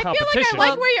are I competition. feel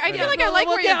like I like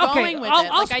where you're going with it.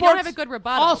 Like, I don't have a good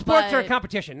rebuttal. All sports but... are a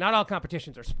competition. Not all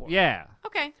competitions are sports. Yeah.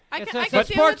 Okay, I It's can a- deal with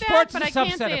sports that, is but a I can't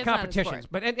subset say of it's not a competitions. sport.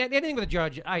 But anything with a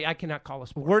judge, I cannot call a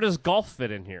sport. Where does golf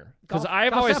fit in here? Because Golf-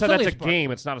 I've golf's always said that's absolutely a a sport.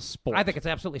 game. It's not a sport. I think it's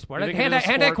absolutely sport. You think it is a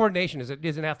Hand-eye sport? coordination is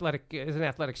an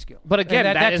athletic skill. But again,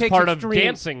 And that is takes part of extreme-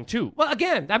 dancing too. Well,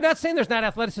 again, I'm not saying there's not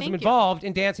athleticism Thank you. involved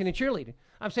in dancing and cheerleading.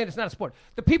 I'm saying it's not a sport.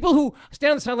 The people who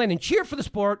stand on the sideline and cheer for the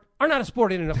sport are not a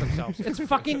sport in and of themselves. It's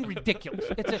fucking ridiculous.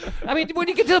 I mean, when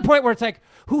you get to the point where it's like,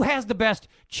 who has the best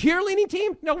cheerleading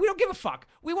team? No, we don't give a fuck.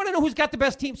 We want to know who's got the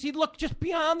best team. See, look, just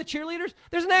beyond the cheerleaders,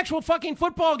 there's an actual fucking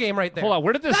football game right there. Hold on,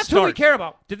 where did this That's start? who we care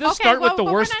about. Did this Okay, start well, with the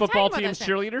but we're worst not football talking about team's that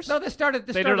cheerleaders? No, this started.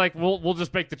 They're like, we'll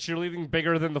just make the cheerleading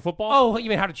bigger than the football. oh, you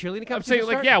mean how did cheerleading come? I'm saying,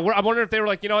 like, yeah. I'm wondering if they were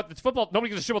like, you know what, it's football. Nobody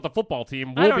gives a shit about the football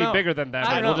team. I We'll don't be know. bigger than them,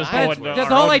 I and don't we'll just know. go in The our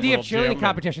whole own idea of little gym cheerleading and-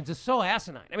 competitions is so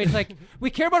asinine. I mean, it's like we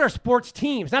care about our sports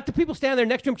teams, not the people standing there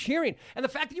next to them cheering. And the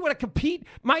fact that you want to compete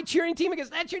my cheering team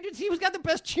against that cheering team, see who's got the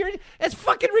best cheering, it's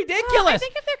fucking ridiculous. I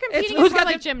think if they're competing, who's it's more got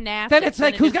like gymnastics Then it's than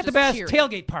like it who's is got the just best cheering.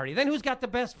 tailgate party. Then who's got the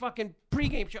best fucking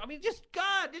pregame show. I mean, just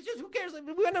God, it's just who cares? We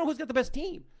want to know who's got the best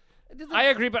team. I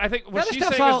agree, but I think what other she's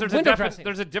stuff's saying all is window dressing.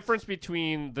 there's a difference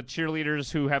between the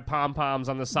cheerleaders who have pom poms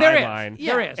on the There is. sideline,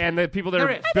 There is. and the people that There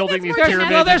are is. building these That's more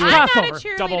pyramids. Well, there's and I'm doing not a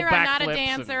crossover. double cheerleader. I'm not a backflips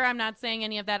dancer. I'm not saying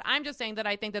any of that. I'm just saying that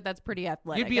I think that that's pretty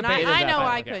athletic. You'd be and a beta I know I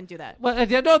athletic, yeah. couldn't do that. Well,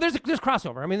 no, there's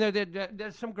crossover. I mean,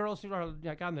 there's some girls who are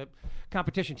like on the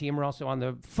competition team are also on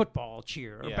the football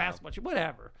cheer or Yeah. basketball cheer,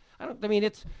 whatever. But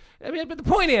the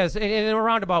point is, in a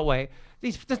roundabout way,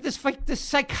 this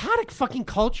psychotic fucking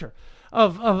culture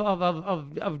of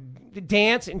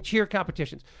dance and cheer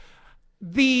competitions.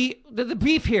 The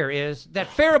beef here is that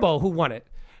Faribault, who won it,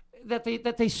 that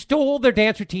they stole their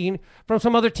dance routine from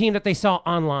some other team that they saw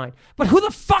online. But who the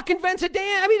fuck invents a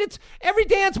dance? I mean, it's every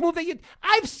dance move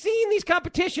I've seen these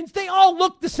competitions. They all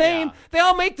look the same. Yeah. They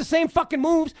all make the same fucking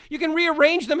moves. You can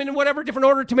rearrange them in whatever different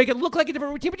order to make it look like a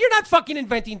different routine. But you're not fucking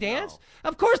inventing dance. No.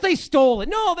 Of course they stole it.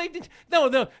 No, they did.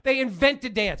 No, they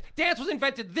invented dance. Dance was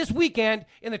invented this weekend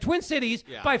in the Twin Cities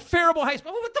by Faribault High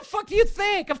School. What the fuck do you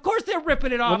think? Of course they're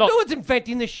ripping it off. Well, no. No one's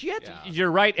inventing this shit.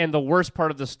 You're right, and the worst part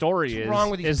of the story What's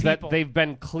wrong with these is people? that they've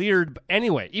been cleared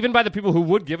anyway, even by the people who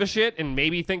would give a shit and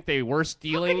maybe think they were How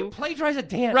stealing. can you plagiarize a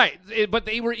dance? Right, but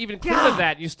they were even clear God. of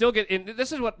that. You still get, and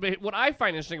this is what I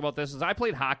find interesting about this is I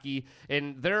played hockey,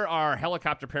 and there are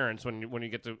helicopter parents when you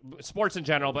get to sports in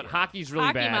general, but hockey's really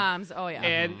Hockey bad. moms, oh yeah.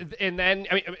 And then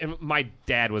I mean, my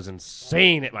dad was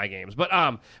insane at my games, but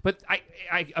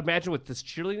I imagine with this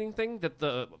cheerleading thing that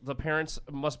the parents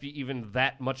must be even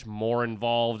that much more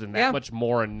involved and that much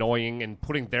more annoying and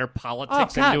putting their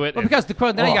politics into it. Well, and- because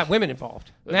then you got women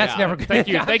involved. That's never good.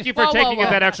 Thank you for Whoa, taking whoa. it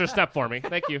that extra step for me.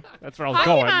 Thank you. That's where I was Hockey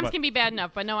going. moms but- can be bad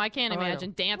enough, but no, I can't I imagine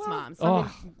know. dance moms. Oh,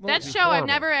 That it'd be show I've horrible.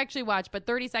 never actually watched, but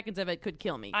 30 seconds of it could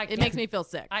kill me. I It can't- makes me feel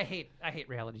sick. I hate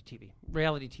reality TV.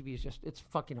 Reality TV is it's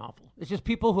fucking awful. It's just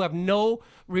people who have no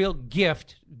real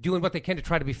gift doing what they can to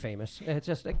try to be famous. And it's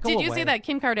just like, go Did you away. see that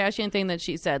Kim Kardashian thing that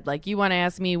she said? Like, you want to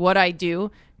ask me what I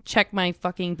do? Check my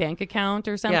fucking bank account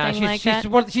or something Yeah, she's, like she's,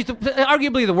 that. she's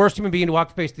arguably the worst human being to walk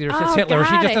the face of the earth since Oh, Hitler. God,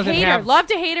 She just doesn't hate have. her. Love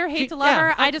to hate her, hate to love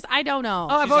yeah. her. I don't know.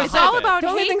 Oh, I've always It's said all that. about The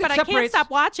only thing hate, that but I can't separates- stop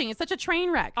watching. It's such a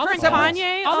train wreck. All Her that and separates-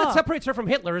 Kanye. all oh. that separates her from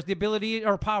Hitler is the ability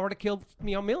or power to kill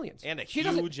millions. And a She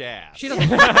doesn't- huge ass. She doesn't.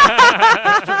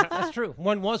 That's true.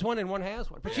 One was one and one has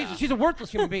one. But she's a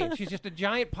worthless human being. She's just a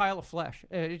giant pile of flesh.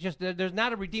 It's just there's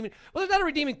not a redeeming. Well, there's not a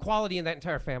redeeming quality in that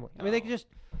entire family. I mean, they just.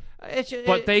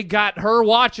 But they got her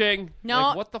watching. No.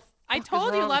 Like, what the? I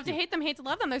told you, love to hate them, hate to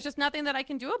love them. There's just nothing that I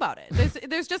can do about it.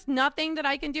 There's just nothing that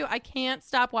I can do. I can't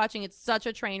stop watching. It's such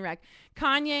a train wreck.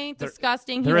 Kanye,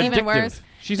 disgusting. He's even worse.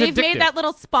 They've made that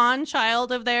little spawn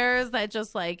child of theirs that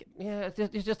just like. Yeah,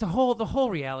 it's just the whole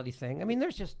reality thing. I mean, there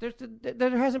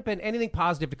hasn't been anything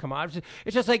positive to come out.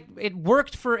 It's just like it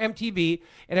worked for MTV,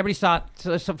 and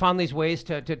everybody found these ways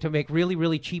to make really,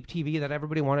 really cheap TV that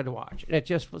everybody wanted to watch. And it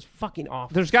just was fucking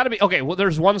awful. There's got to be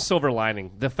there's one silver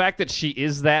lining. The fact that she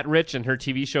is that rich and her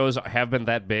TV shows have been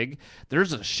that big,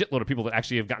 there's a shitload of people that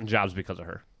actually have gotten jobs because of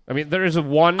her. I mean, there is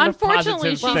one Unfortunately,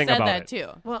 positive she thing said about that it. too.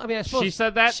 Well, I mean, I suppose she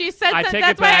said that. She said I that. take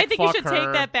That's it back. why I think you Fuck should her.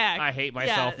 take that back. I hate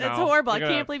myself now. It's horrible. I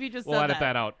can't believe you just said that. We'll edit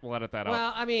that out. We'll edit that out.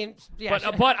 Well, I mean, yeah.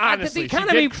 But honestly, the she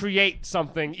did create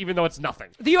something, even though it's nothing.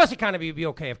 The U.S. economy would be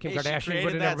okay if Kim Hey, she Kardashian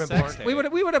would created have never that been sex born.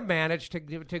 tape. We would have managed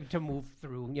to move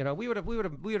through. You know, we would have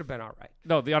been all right.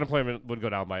 No, the unemployment would go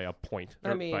down by a point.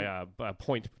 I mean, by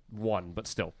 0.1, but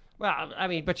still. Well, I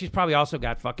mean, but she's probably also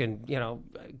got fucking,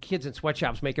 kids in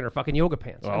sweatshops making her fucking yoga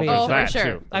pants. Well, I mean, there's for that sure.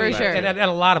 too. For sure. And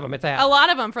a lot of them at that. A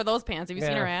lot of them for those pants. Have you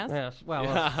seen her Yeah, ass? Yes. Well,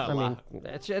 Yeah, I a mean, lot.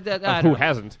 it's, Who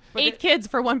hasn't? 8 kids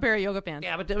for one pair of yoga pants.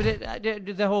 Yeah, but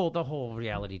the whole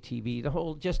reality TV, the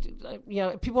whole just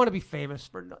people want to be famous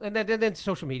for, and then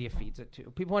social media feeds it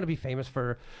too. People want to be famous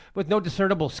with no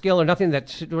discernible skill or nothing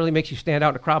that really makes you stand out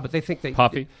in a crowd. But they think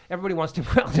Puffy. Everybody wants to.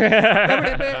 Well,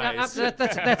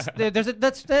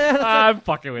 that's I'm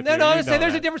fucking with you. No, You I'm saying know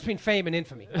there's a that. difference between fame and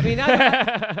infamy. I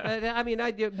mean,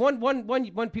 I do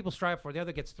one people strive for, the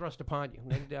other gets thrust upon you.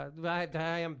 And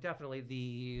I am definitely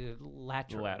the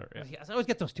latter. The latter, yeah. Yes, I always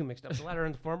get those two mixed up, the latter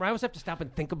and the former. I always have to stop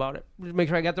and think about it, just make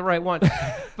sure I got the right one.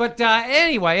 But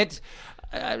anyway, it's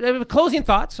closing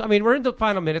thoughts. I mean, we're in the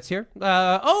final minutes here.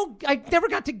 I never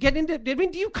got to get into. I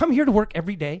mean, do you come here to work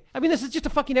every day? I mean, this is just a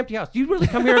fucking empty house. Do you really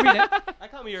come here every day? I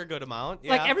come here a good amount.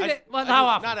 Like Yeah, every day? Well, I how do-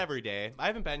 often? Not every day. I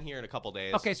haven't been here in a couple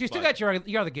days. Okay, so you still but- got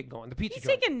your other gig going, the pizza He's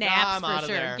joint. taking naps I'm out for of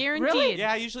sure. there. Guaranteed. Really?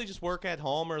 Yeah, I usually just work at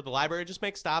home or the library. Just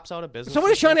make stops out of business. So what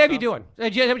does Sean have you doing?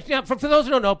 doing? For those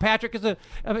who don't know, Patrick is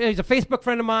he's a Facebook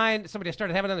friend of mine. Somebody I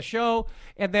started having on the show,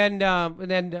 and then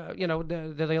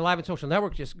the Alive and Social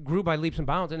Network just grew by leaps and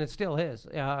bounds, and it still is.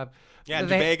 Yeah,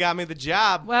 Dubay got me the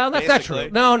job. Well, that's basically.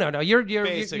 not true. No.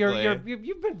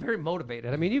 You've been very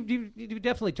motivated. I mean, you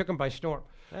definitely took them by storm.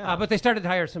 Yeah. But they started to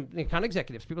hire some account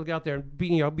executives, people to get out there and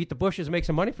beat the bushes and make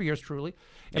some money for yours truly.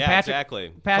 And Yeah,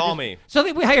 exactly. Call me.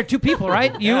 So we hired 2 people,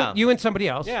 right? Yeah. You and somebody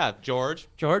else. Yeah, George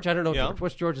George, I don't know Yeah. George.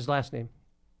 What's George's last name?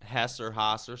 Hess or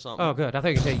Haas or something. Oh, good. I thought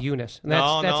you could say Eunice. And No.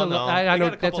 I We know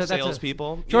got a couple that's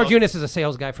salespeople. George Eunice is a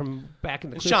sales guy from back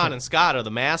in the. Sean and Scott are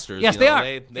the masters. Yes, you they know, are.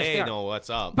 They Yes, they are. know what's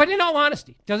up. But in all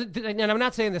honesty, and I'm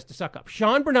not saying this to suck up,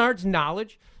 Sean Bernard's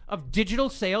knowledge of digital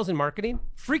sales and marketing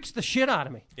freaks the shit out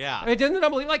of me. Yeah. I mean, doesn't it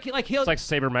unbelievable? Like he'll. It's like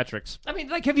sabermetrics. I mean,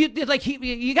 like,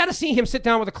 you got to see him sit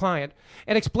down with a client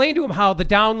and explain to him how the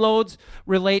downloads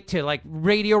relate to like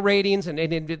radio ratings and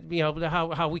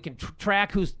how we can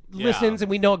track who's listens, and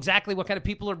we know exactly what kind of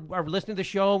people are listening to the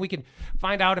show. We can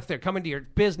find out if they're coming to your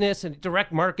business and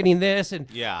direct marketing this and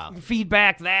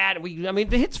feedback that.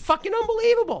 And it's fucking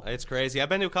unbelievable. It's crazy. I've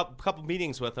been to a couple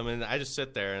meetings with him, and I just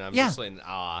sit there and I'm just like,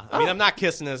 I mean, I'm not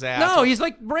kissing his ass. No, he's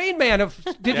like Brain Man of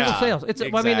digital sales. It's I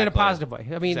mean, in a exactly. positive way.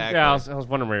 I mean, Exactly. Yeah, I was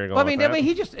wondering where you're going. Well, with that.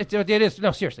 he just it is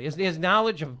no, seriously, his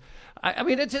knowledge of. I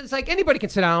mean, it's like anybody can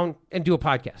sit down and do a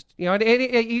podcast. You know,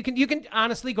 you can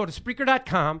honestly go to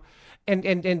Spreaker.com and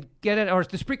get it, or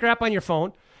the Spreaker app on your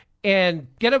phone, and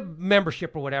get a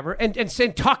membership or whatever, and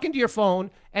send talk into your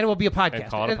phone, and it will be a podcast. And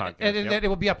call it a podcast, and yep. it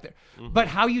will be up there. But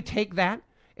how you take that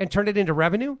and turn it into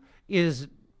revenue is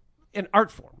an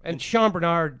art form. And Sean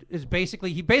Bernard is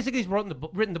basically he's written the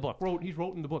book. He's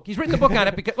written the book on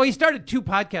it because he started 2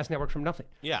 podcast networks from nothing.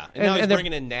 Yeah, and now he's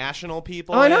bringing in national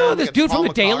people. Oh, I know, in. this He's got dude from Paul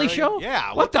The Daily McCartney. Show?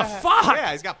 Yeah, What the heck? fuck?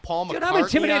 Yeah, he's got Paul Dude, McCartney I'm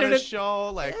intimidated on his at- show.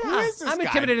 Like, Yeah, who is this I'm guy?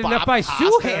 intimidated Bob enough by Costas?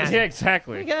 Suhan. Yeah,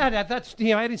 exactly. Yeah, that's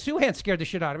I think Suhan scared the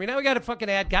shit out of me. Now we got to fucking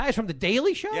add guys from The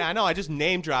Daily Show. Yeah, I know. I just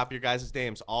name drop your guys'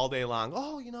 names all day long.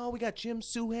 Oh, we got Jim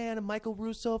Suhan and Michael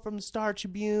Russo from the Star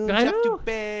Tribune, I Jeff know.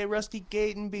 Dubay, Rusty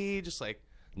Gatenby, just like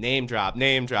name drop,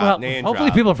 Well, name hopefully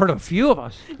drop. people have heard of a few of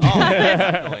us. Oh,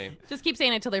 definitely. Just keep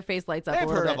saying it till their face lights up a I've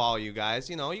little heard bit. of all you guys.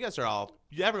 You guys are all.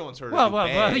 Everyone's heard Well, of well,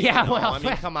 Dubay, well, yeah, you know? well. I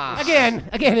mean, come on. Again,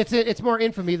 it's more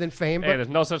infamy than fame. Hey, But there's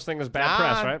no such thing as bad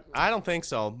press, right? I don't think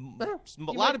so. A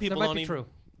lot of people that might don't be even. true.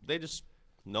 They just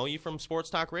know you from Sports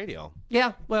Talk Radio.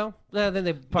 yeah, well, then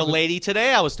they The probably. lady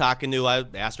today I was talking to, I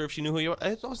asked her if she knew who you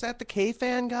were. Was that the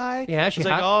K-Fan guy? Yeah, she She's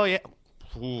like, hot? oh, yeah.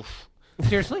 Oof.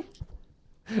 Seriously?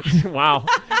 Wow.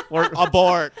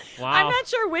 Abort. Wow. I'm not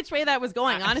sure which way that was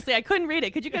going. Honestly, I couldn't read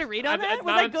it. Could you get a read on that? Was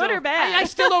not that good until- or bad? I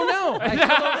still don't know.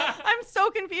 I'm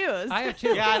so confused. I have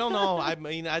too. Yeah, I don't know. I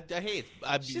mean, I hate.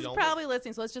 She's probably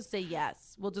listening, so let's just say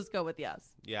yes. We'll just go with yes.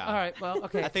 Yeah. All right. Well,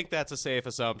 okay. I think that's a safe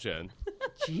assumption.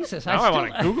 Jesus. Now I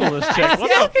want to Google this chick. I'm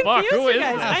What still the fuck? confused, Who you is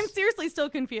guys. this? I'm seriously still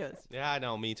confused. Yeah, I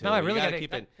know. Me too. No, I really you gotta gotta-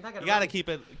 keep it. I gotta You gotta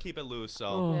really- keep it loose.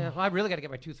 So. Yeah, well, I really got to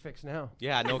get my tooth fixed now.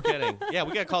 Yeah, no kidding. Yeah,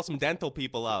 we gotta call some dental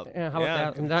people out. Yeah, how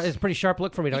about that? That is a pretty sharp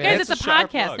look for me. You Don't guys, it's it's a a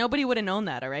sharp podcast. look. Nobody would have known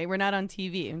that, all right? We're not on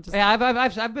TV. Yeah,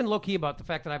 I've been low key about the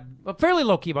fact that I'm fairly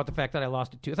low key about the fact that I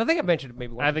lost a tooth. I think I mentioned it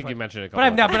maybe once. I or think you twice. mentioned it. But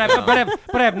I've not.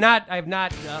 But I've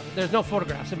not. There's no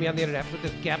photographs of me on the internet with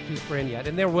this gap tooth grin yet,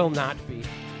 and there will not be.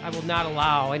 I will not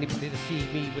allow anybody to see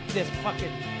me with this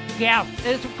fucking gap.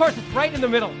 And of course, it's right in the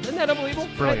middle. Isn't that unbelievable?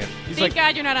 Brilliant. Thank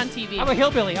God you're not on TV. I'm a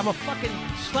hillbilly. I'm a fucking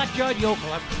slack-jawed yokel.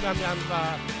 I'm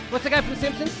what's the guy from The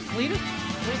Simpsons? Cletus?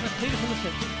 Cletus from The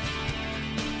Simpsons.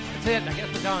 That's it. I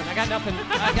guess we're done. I got nothing.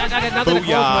 I got nothing to close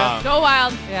Booyah. with. Go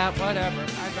wild. Yeah, whatever.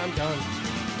 I'm done.